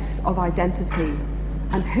place of identity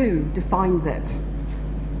and who defines it.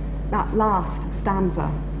 That last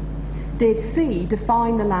stanza. Did sea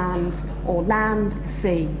define the land, or land the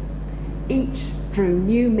sea? Each drew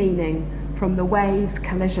new meaning from the waves'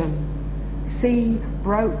 collision. Sea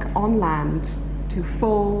broke on land to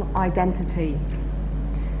full identity.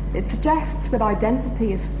 It suggests that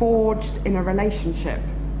identity is forged in a relationship,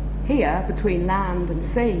 here between land and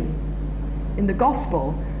sea, in the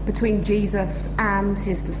gospel between Jesus and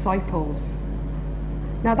his disciples.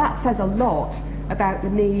 Now that says a lot about the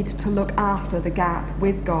need to look after the gap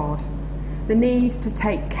with God, the need to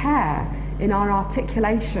take care in our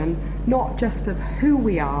articulation not just of who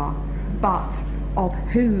we are, but of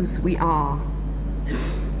whose we are.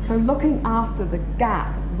 So looking after the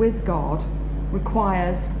gap with God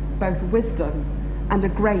requires both wisdom and a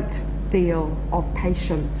great deal of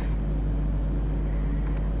patience.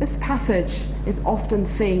 This passage is often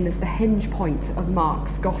seen as the hinge point of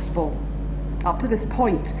Mark's Gospel. Up to this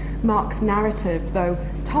point, Mark's narrative, though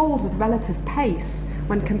told with relative pace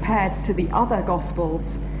when compared to the other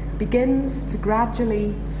Gospels, begins to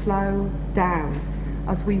gradually slow down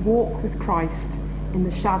as we walk with Christ in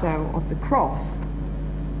the shadow of the cross.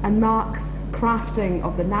 And Mark's crafting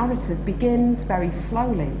of the narrative begins very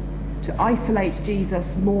slowly to isolate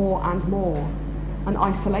Jesus more and more, an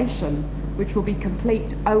isolation which will be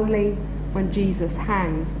complete only when Jesus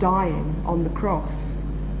hangs dying on the cross.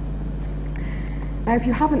 Now, if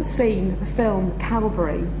you haven't seen the film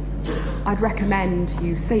Calvary, I'd recommend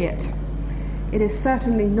you see it. It is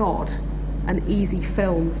certainly not an easy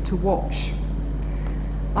film to watch.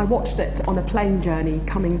 I watched it on a plane journey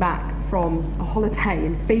coming back from a holiday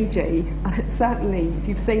in Fiji, and it certainly, if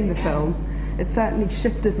you've seen the film, it certainly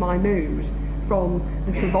shifted my mood from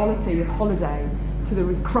the frivolity of holiday to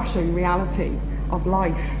the crushing reality of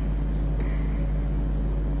life.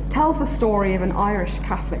 It tells the story of an Irish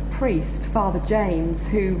Catholic priest, Father James,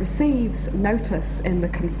 who receives notice in the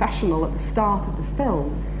confessional at the start of the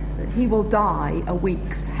film that he will die a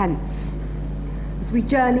week's hence. As we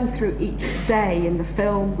journey through each day in the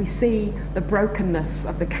film, we see the brokenness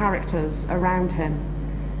of the characters around him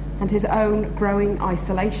and his own growing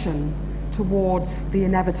isolation towards the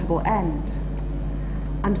inevitable end.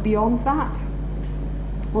 And beyond that,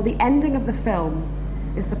 well, the ending of the film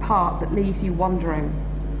is the part that leaves you wondering.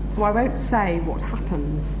 So I won't say what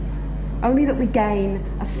happens, only that we gain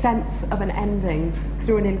a sense of an ending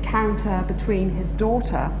through an encounter between his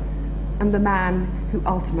daughter and the man who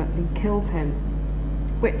ultimately kills him,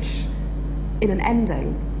 which, in an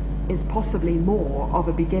ending, is possibly more of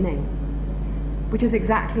a beginning, which is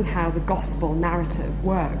exactly how the gospel narrative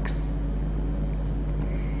works.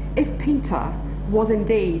 If Peter was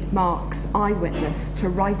indeed Mark's eyewitness to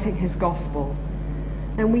writing his gospel,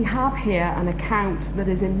 then we have here an account that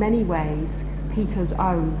is in many ways Peter's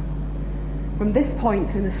own. From this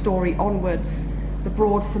point in the story onwards, the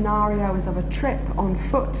broad scenario is of a trip on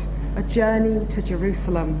foot, a journey to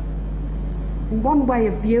Jerusalem. And one way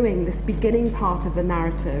of viewing this beginning part of the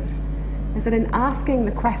narrative is that in asking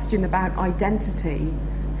the question about identity,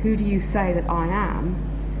 who do you say that I am,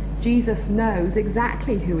 Jesus knows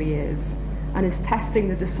exactly who he is and is testing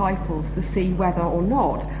the disciples to see whether or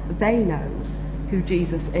not they know who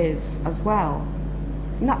Jesus is as well.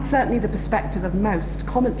 And that's certainly the perspective of most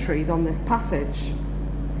commentaries on this passage.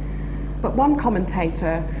 But one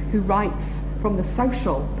commentator who writes from the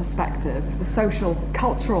social perspective, the social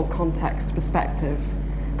cultural context perspective,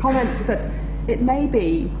 comments that it may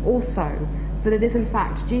be also that it is in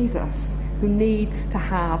fact Jesus who needs to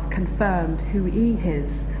have confirmed who he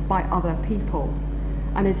is by other people,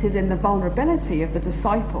 and it is in the vulnerability of the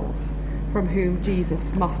disciples from whom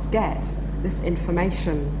Jesus must get this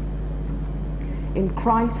information. In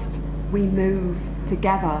Christ we move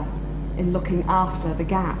together in looking after the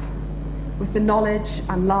gap, with the knowledge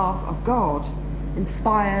and love of God,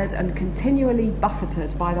 inspired and continually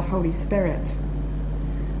buffeted by the Holy Spirit.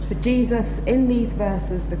 For Jesus, in these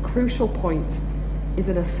verses, the crucial point is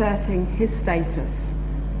in asserting his status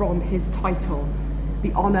from his title,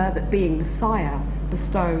 the honour that being Messiah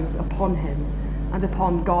bestows upon him and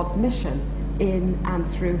upon God's mission in and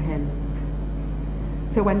through him.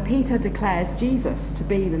 So when Peter declares Jesus to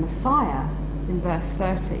be the Messiah in verse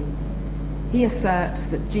 30, he asserts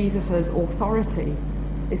that Jesus' authority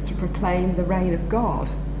is to proclaim the reign of God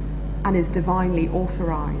and is divinely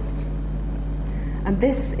authorised. And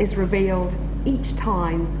this is revealed each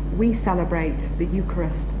time we celebrate the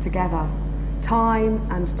Eucharist together. Time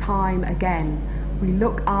and time again, we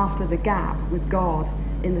look after the gap with God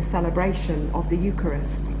in the celebration of the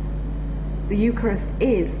Eucharist. The Eucharist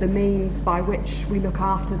is the means by which we look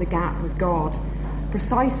after the gap with God,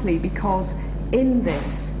 precisely because in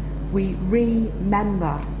this we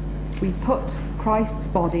remember, we put Christ's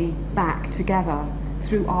body back together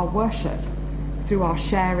through our worship, through our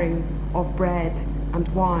sharing of bread and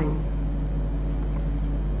wine.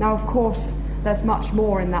 Now, of course, there's much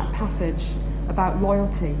more in that passage about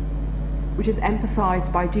loyalty, which is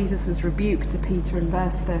emphasised by Jesus' rebuke to Peter in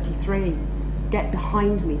verse 33. Get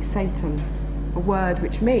behind me, Satan, a word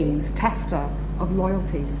which means tester of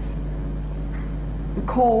loyalties. The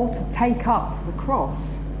call to take up the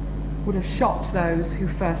cross would have shocked those who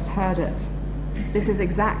first heard it. This is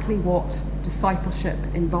exactly what discipleship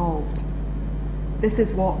involved. This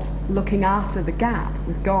is what looking after the gap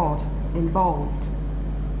with God involved.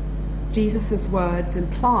 Jesus' words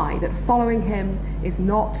imply that following him is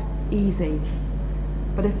not easy,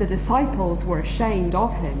 but if the disciples were ashamed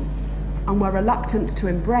of him and were reluctant to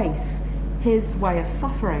embrace his way of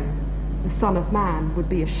suffering, the Son of Man would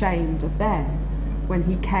be ashamed of them when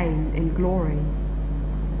he came in glory.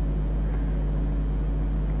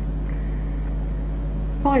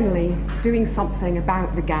 Finally, doing something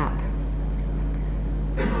about the gap.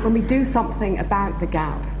 When we do something about the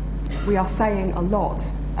gap, we are saying a lot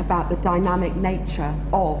about the dynamic nature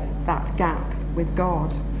of that gap with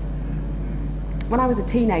God. When I was a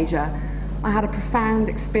teenager, I had a profound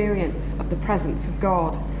experience of the presence of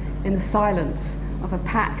God in the silence of a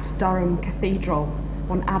packed Durham cathedral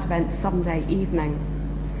on Advent Sunday evening.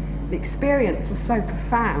 The experience was so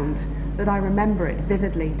profound that I remember it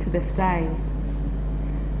vividly to this day.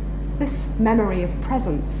 This memory of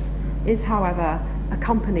presence is, however,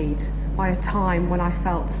 accompanied by a time when I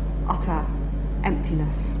felt utter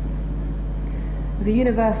emptiness. As a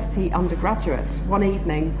university undergraduate, one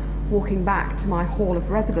evening, walking back to my hall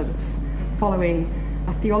of residence following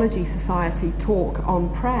a Theology Society talk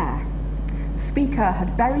on prayer, the speaker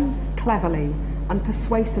had very cleverly and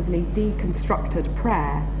persuasively deconstructed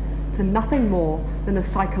prayer to nothing more than a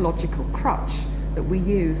psychological crutch that we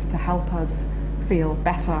use to help us feel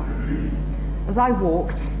better. As I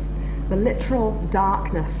walked, the literal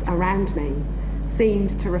darkness around me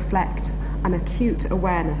seemed to reflect an acute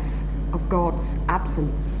awareness of God's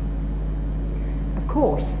absence. Of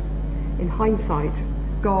course, in hindsight,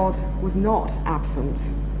 God was not absent.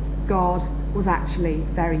 God was actually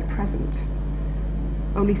very present.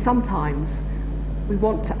 Only sometimes we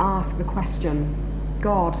want to ask the question,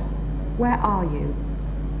 God, where are you?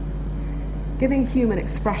 Giving human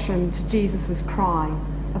expression to Jesus' cry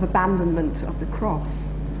of abandonment of the cross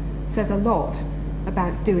says a lot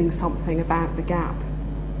about doing something about the gap.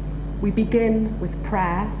 We begin with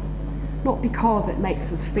prayer, not because it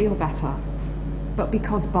makes us feel better, but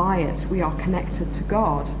because by it we are connected to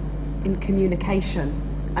God in communication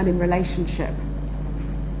and in relationship,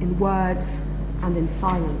 in words and in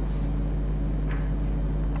silence.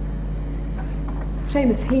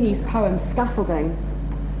 Seamus Heaney's poem Scaffolding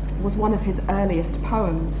was one of his earliest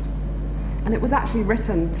poems, and it was actually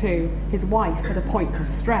written to his wife at a point of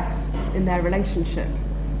stress in their relationship.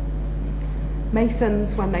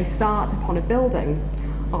 Masons, when they start upon a building,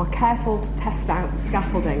 are careful to test out the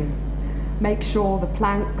scaffolding, make sure the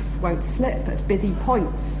planks won't slip at busy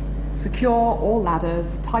points, secure all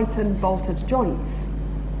ladders, tighten bolted joints.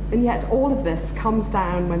 And yet all of this comes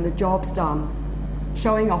down when the job's done,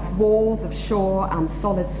 showing off walls of sure and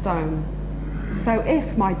solid stone. So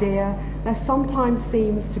if, my dear, there sometimes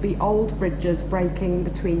seems to be old bridges breaking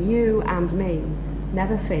between you and me,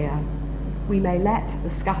 never fear. We may let the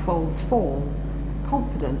scaffolds fall,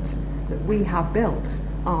 confident that we have built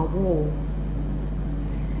our wall.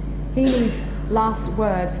 Heaney's last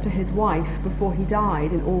words to his wife before he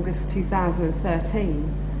died in August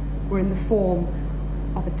 2013 were in the form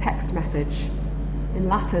of a text message. In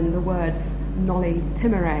Latin, the words "Noli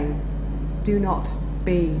timere," do not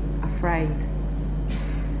be afraid.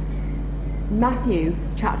 In Matthew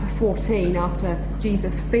chapter 14, after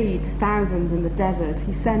Jesus feeds thousands in the desert,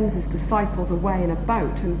 he sends his disciples away in a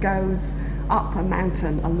boat and goes up a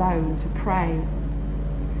mountain alone to pray.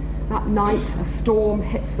 That night, a storm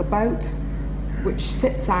hits the boat, which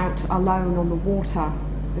sits out alone on the water.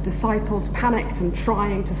 The disciples, panicked and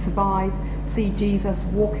trying to survive, see Jesus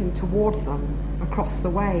walking towards them across the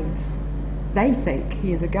waves. They think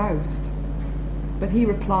he is a ghost, but he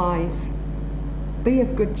replies, "Be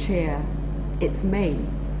of good cheer, it's me.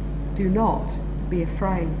 Do not be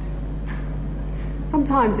afraid."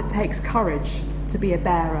 Sometimes it takes courage to be a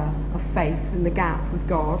bearer of faith in the gap with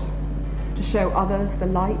God, to show others the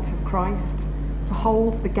light of Christ, to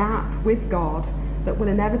hold the gap with God that will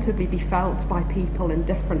inevitably be felt by people in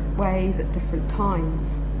different ways at different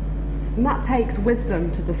times. And that takes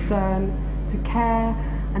wisdom to discern, to care,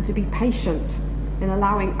 and to be patient in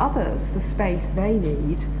allowing others the space they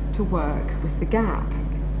need to work with the gap.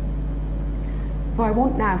 So I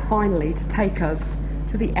want now finally to take us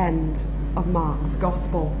to the end of Mark's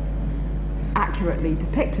Gospel, accurately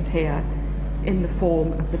depicted here in the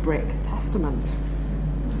form of the brick testament.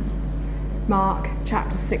 Mark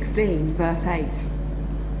chapter 16, verse 8.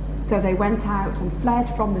 So they went out and fled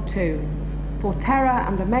from the tomb, for terror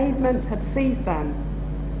and amazement had seized them,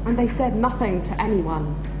 and they said nothing to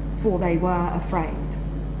anyone, for they were afraid.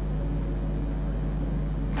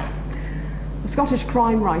 The Scottish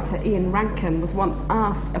crime writer Ian Rankin was once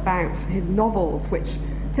asked about his novels, which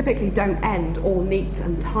typically don't end all neat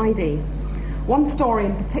and tidy. One story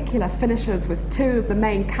in particular finishes with two of the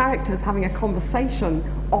main characters having a conversation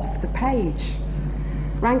off the page.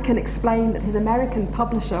 Rankin explained that his American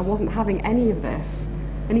publisher wasn't having any of this,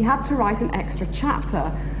 and he had to write an extra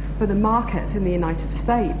chapter for the market in the United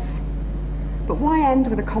States. But why end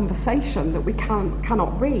with a conversation that we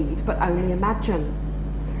cannot read but only imagine?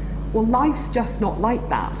 Well, life's just not like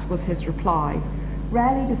that, was his reply.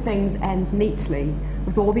 Rarely do things end neatly,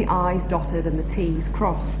 with all the I's dotted and the T's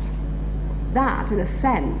crossed. That, in a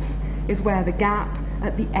sense, is where the gap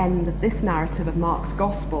at the end of this narrative of Mark's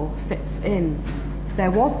Gospel fits in.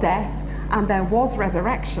 There was death and there was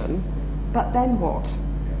resurrection, but then what?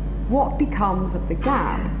 What becomes of the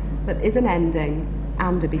gap that is an ending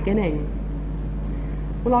and a beginning?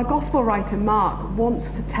 Well, our Gospel writer Mark wants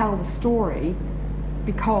to tell the story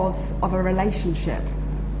because of a relationship.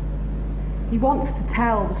 He wants to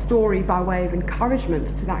tell the story by way of encouragement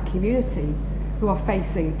to that community who are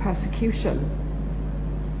facing persecution.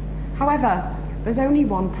 However, there's only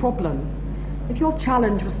one problem. If your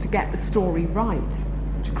challenge was to get the story right,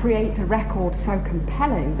 to create a record so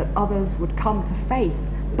compelling that others would come to faith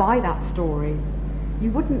by that story,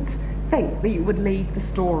 you wouldn't think that you would leave the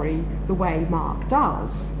story the way Mark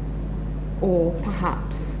does. Or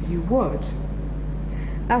perhaps you would.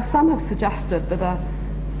 Now, some have suggested that a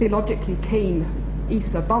theologically keen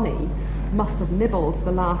Easter bunny must have nibbled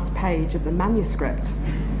the last page of the manuscript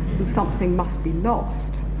and something must be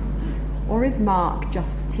lost. Or is Mark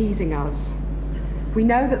just teasing us? We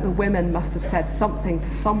know that the women must have said something to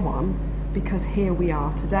someone because here we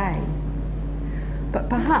are today. But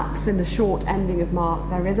perhaps in the short ending of Mark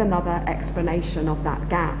there is another explanation of that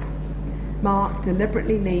gap. Mark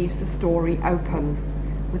deliberately leaves the story open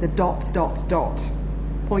with a ...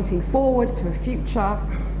 pointing forward to a future,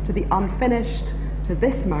 to the unfinished, to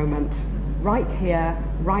this moment, right here,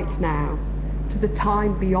 right now, to the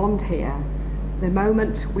time beyond here, the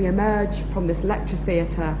moment we emerge from this lecture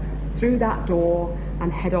theatre through that door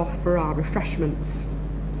and head off for our refreshments.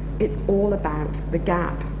 It's all about the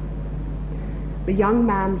gap. The young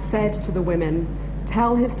man said to the women,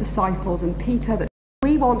 "Tell his disciples and Peter that if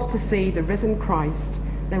we want to see the risen Christ,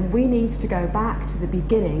 then we need to go back to the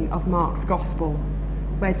beginning of Mark's Gospel,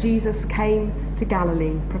 where Jesus came to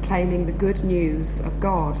Galilee proclaiming the good news of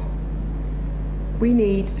God. We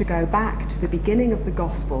need to go back to the beginning of the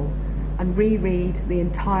Gospel and reread the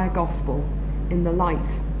entire Gospel in the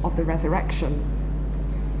light of the resurrection,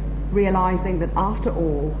 realizing that after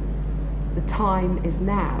all, the time is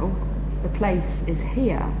now, the place is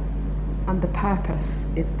here, and the purpose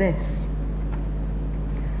is this."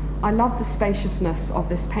 I love the spaciousness of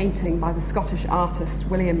this painting by the Scottish artist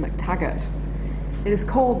William McTaggart. It is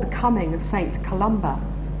called The Coming of St. Columba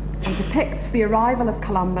and depicts the arrival of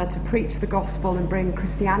Columba to preach the gospel and bring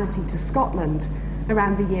Christianity to Scotland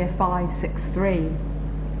around the year 563.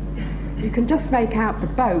 You can just make out the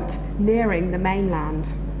boat nearing the mainland,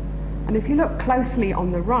 and if you look closely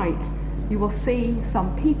on the right, you will see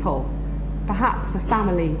some people, perhaps a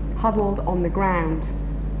family, huddled on the ground,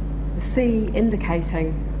 the sea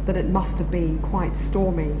indicating that it must have been quite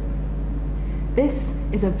stormy. This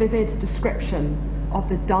is a vivid description of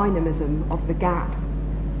the dynamism of the gap,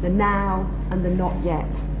 the now and the not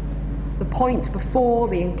yet, the point before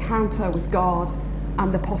the encounter with God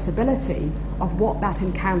and the possibility of what that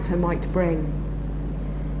encounter might bring.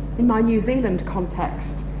 In my New Zealand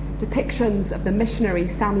context, depictions of the missionary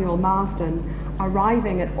Samuel Marsden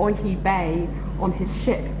arriving at Oihi Bay on his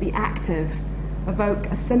ship, the Active, evoke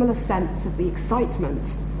a similar sense of the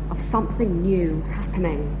excitement of something new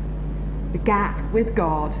happening. The gap with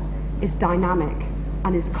God is dynamic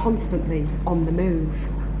and is constantly on the move.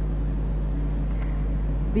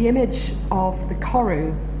 The image of the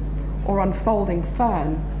koru, or unfolding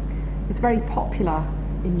fern, is very popular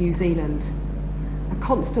in New Zealand. A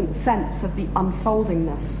constant sense of the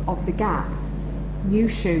unfoldingness of the gap, new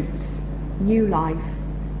shoots, new life,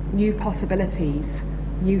 new possibilities,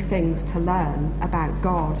 new things to learn about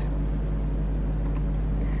God.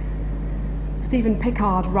 Stephen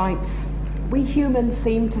Pickard writes, "We humans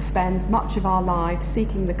seem to spend much of our lives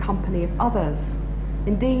seeking the company of others.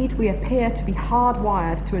 Indeed, we appear to be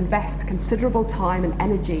hardwired to invest considerable time and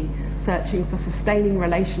energy searching for sustaining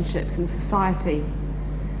relationships in society.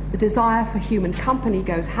 The desire for human company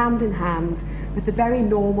goes hand in hand with the very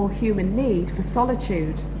normal human need for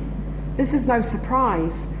solitude. This is no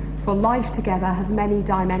surprise, for life together has many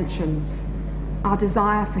dimensions. Our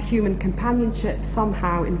desire for human companionship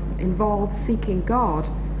somehow involves seeking God,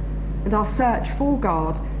 and our search for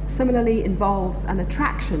God similarly involves an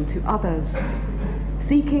attraction to others.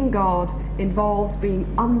 Seeking God involves being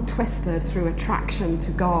untwisted through attraction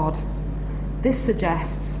to God. This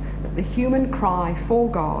suggests that the human cry for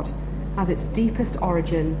God has its deepest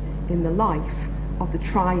origin in the life of the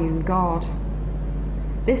triune God.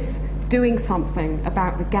 This doing something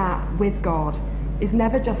about the gap with God is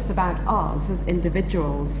never just about us as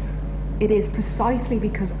individuals. It is precisely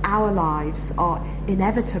because our lives are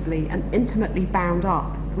inevitably and intimately bound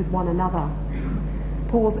up with one another.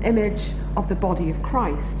 Paul's image of the body of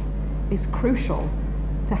Christ is crucial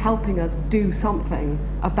to helping us do something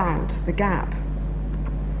about the gap.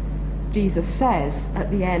 Jesus says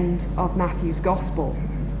at the end of Matthew's Gospel,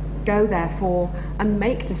 "Go therefore and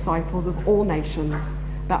make disciples of all nations,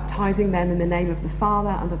 baptizing them in the name of the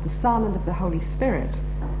Father and of the Son and of the Holy Spirit,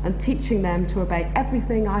 and teaching them to obey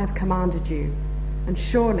everything I have commanded you. And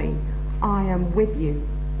surely I am with you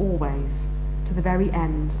always, to the very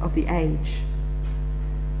end of the age."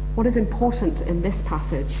 What is important in this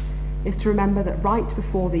passage is to remember that right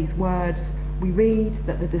before these words, we read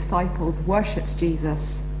that the disciples worshipped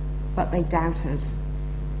Jesus, but they doubted.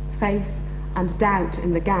 Faith and doubt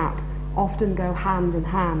in the gap often go hand in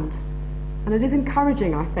hand. And it is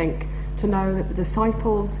encouraging, I think, to know that the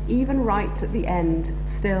disciples, even right at the end,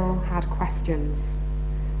 still had questions.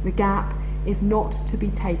 The gap is not to be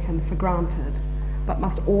taken for granted, but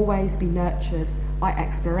must always be nurtured by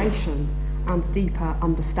exploration and deeper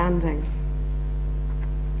understanding.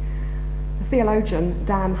 The theologian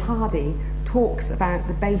Dan Hardy talks about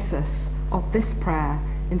the basis of this prayer,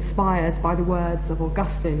 inspired by the words of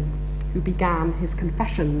Augustine, who began his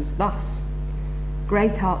confessions thus: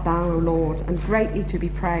 "Great art thou, O Lord, and greatly to be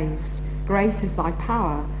praised. Great is thy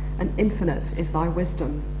power, and infinite is thy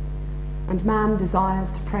wisdom. And man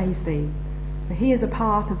desires to praise thee, for he is a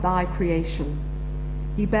part of thy creation.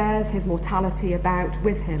 He bears his mortality about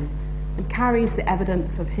with him, and carries the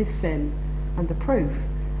evidence of his sin, and the proof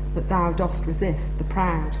that thou dost resist the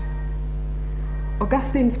proud."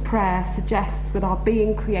 Augustine's prayer suggests that our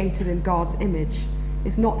being created in God's image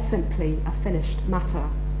is not simply a finished matter.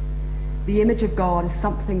 The image of God is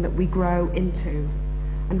something that we grow into,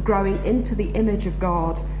 and growing into the image of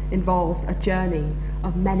God involves a journey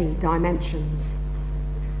of many dimensions.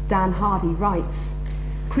 Dan Hardy writes,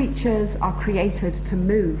 "Creatures are created to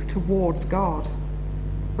move towards God.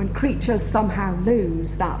 When creatures somehow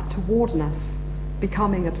lose that towardness,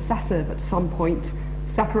 becoming obsessive at some point,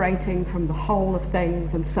 separating from the whole of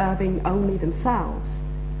things and serving only themselves,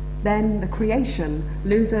 then the creation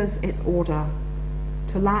loses its order.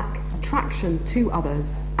 To lack attraction to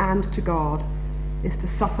others and to God is to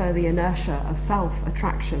suffer the inertia of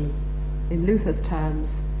self-attraction, in Luther's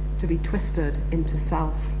terms, to be twisted into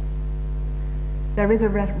self. There is a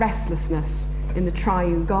restlessness in the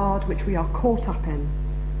triune God which we are caught up in.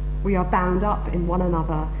 We are bound up in one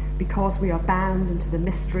another because we are bound into the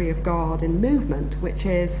mystery of God in movement, which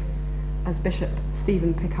is, as Bishop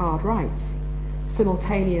Stephen Picard writes,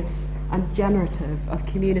 simultaneous and generative of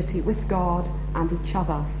community with God and each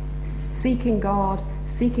other, seeking God,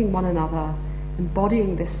 seeking one another,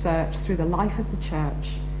 embodying this search through the life of the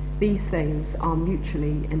Church. These things are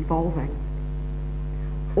mutually involving.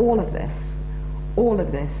 All of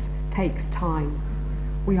this takes time.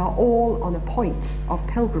 We are all on a point of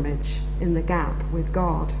pilgrimage in the gap with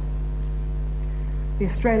God. The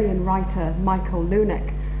Australian writer Michael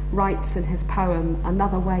Lunick writes in his poem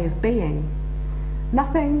Another Way of Being,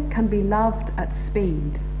 "Nothing can be loved at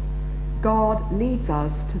speed. God leads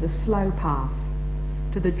us to the slow path,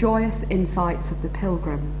 to the joyous insights of the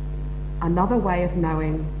pilgrim. Another way of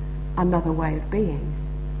knowing, another way of being.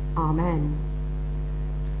 Amen."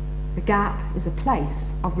 The gap is a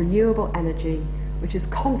place of renewable energy which is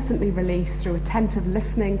constantly released through attentive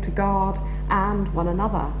listening to God and one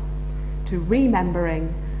another, to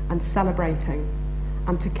remembering and celebrating,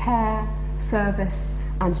 and to care, service,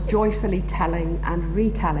 and joyfully telling and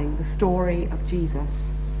retelling the story of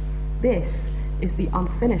Jesus. This is the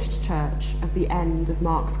unfinished church of the end of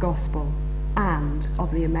Mark's Gospel and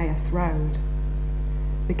of the Emmaus Road.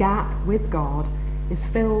 The gap with God is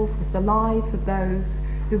filled with the lives of those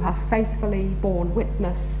who have faithfully borne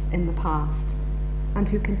witness in the past, and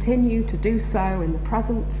who continue to do so in the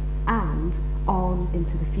present and on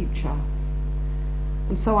into the future.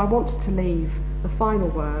 And so I want to leave the final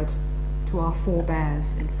word to our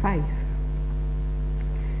forebears in faith.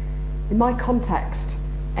 In my context,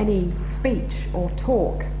 any speech or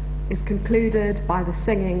talk is concluded by the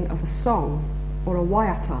singing of a song or a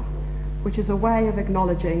waiata, which is a way of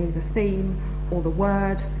acknowledging the theme or the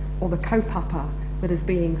word or the kaupapa that is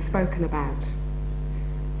being spoken about.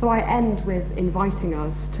 So I end with inviting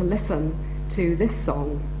us to listen to this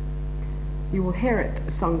song. You will hear it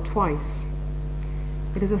sung twice.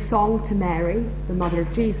 It is a song to Mary, the mother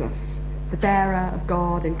of Jesus, the bearer of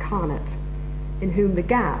God incarnate, in whom the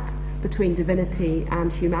gap between divinity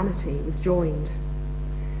and humanity was joined.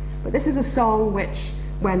 But this is a song which,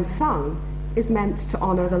 when sung, is meant to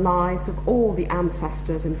honour the lives of all the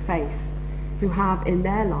ancestors in faith who have in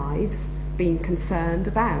their lives been concerned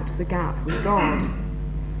about the gap with God,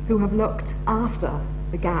 who have looked after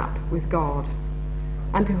the gap with God,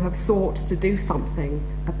 and who have sought to do something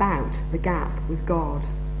about the gap with God.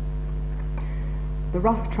 The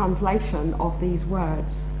rough translation of these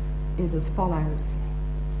words is as follows.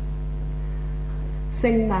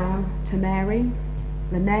 Sing thou to Mary.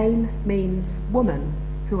 The name means woman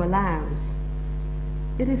who allows.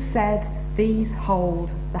 It is said these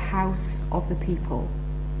hold the house of the people,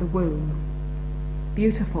 the womb.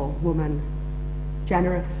 Beautiful woman,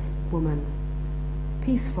 generous woman,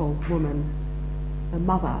 peaceful woman, the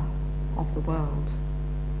mother of the world.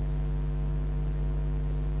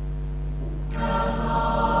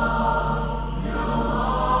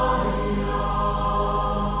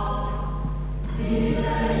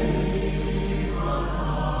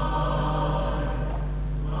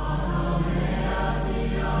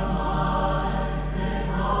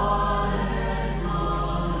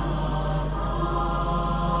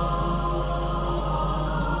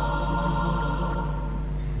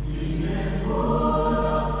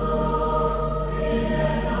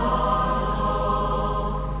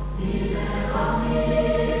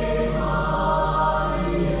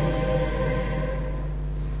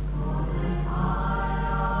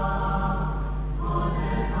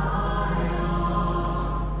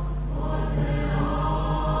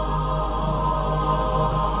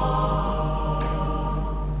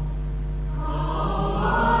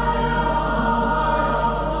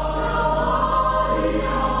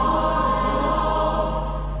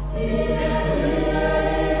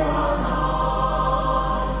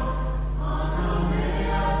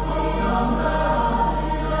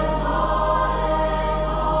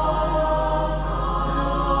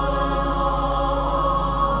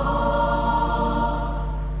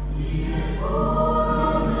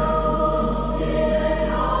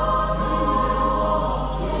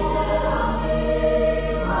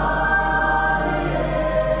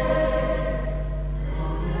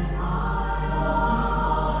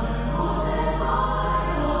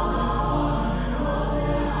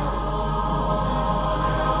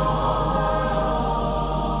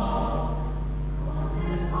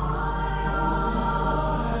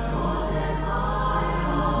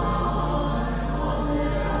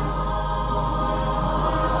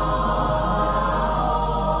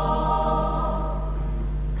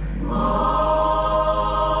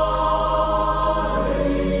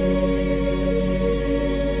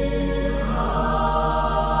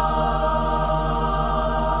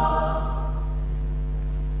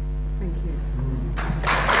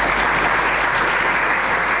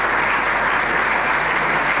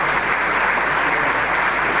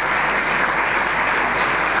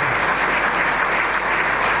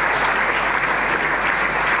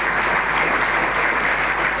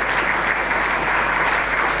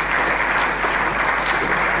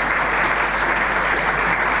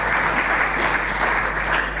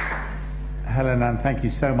 Helen-Ann, thank you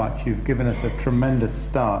so much. You've given us a tremendous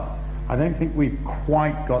start. I don't think we've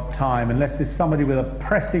quite got time, unless there's somebody with a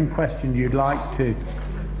pressing question you'd like to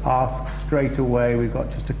ask straight away. We've got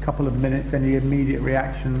just a couple of minutes. Any immediate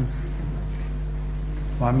reactions?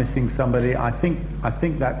 Am I missing somebody? I think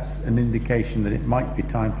that's an indication that it might be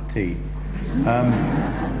time for tea.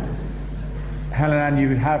 Helen-Ann,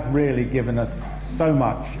 you have really given us so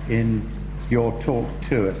much in your talk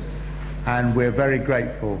to us, and we're very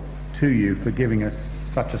grateful to you for giving us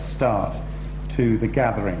such a start to the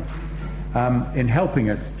gathering, in helping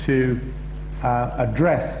us to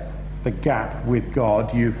address the gap with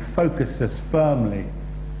God. You've focused us firmly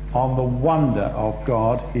on the wonder of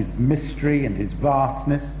God, his mystery and his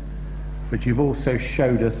vastness, but you've also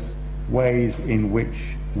showed us ways in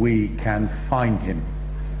which we can find him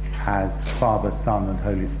as Father, Son and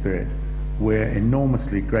Holy Spirit. We're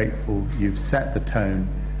enormously grateful. You've set the tone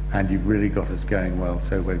and you've really got us going well,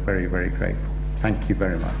 so we're very, very grateful. Thank you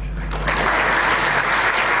very much.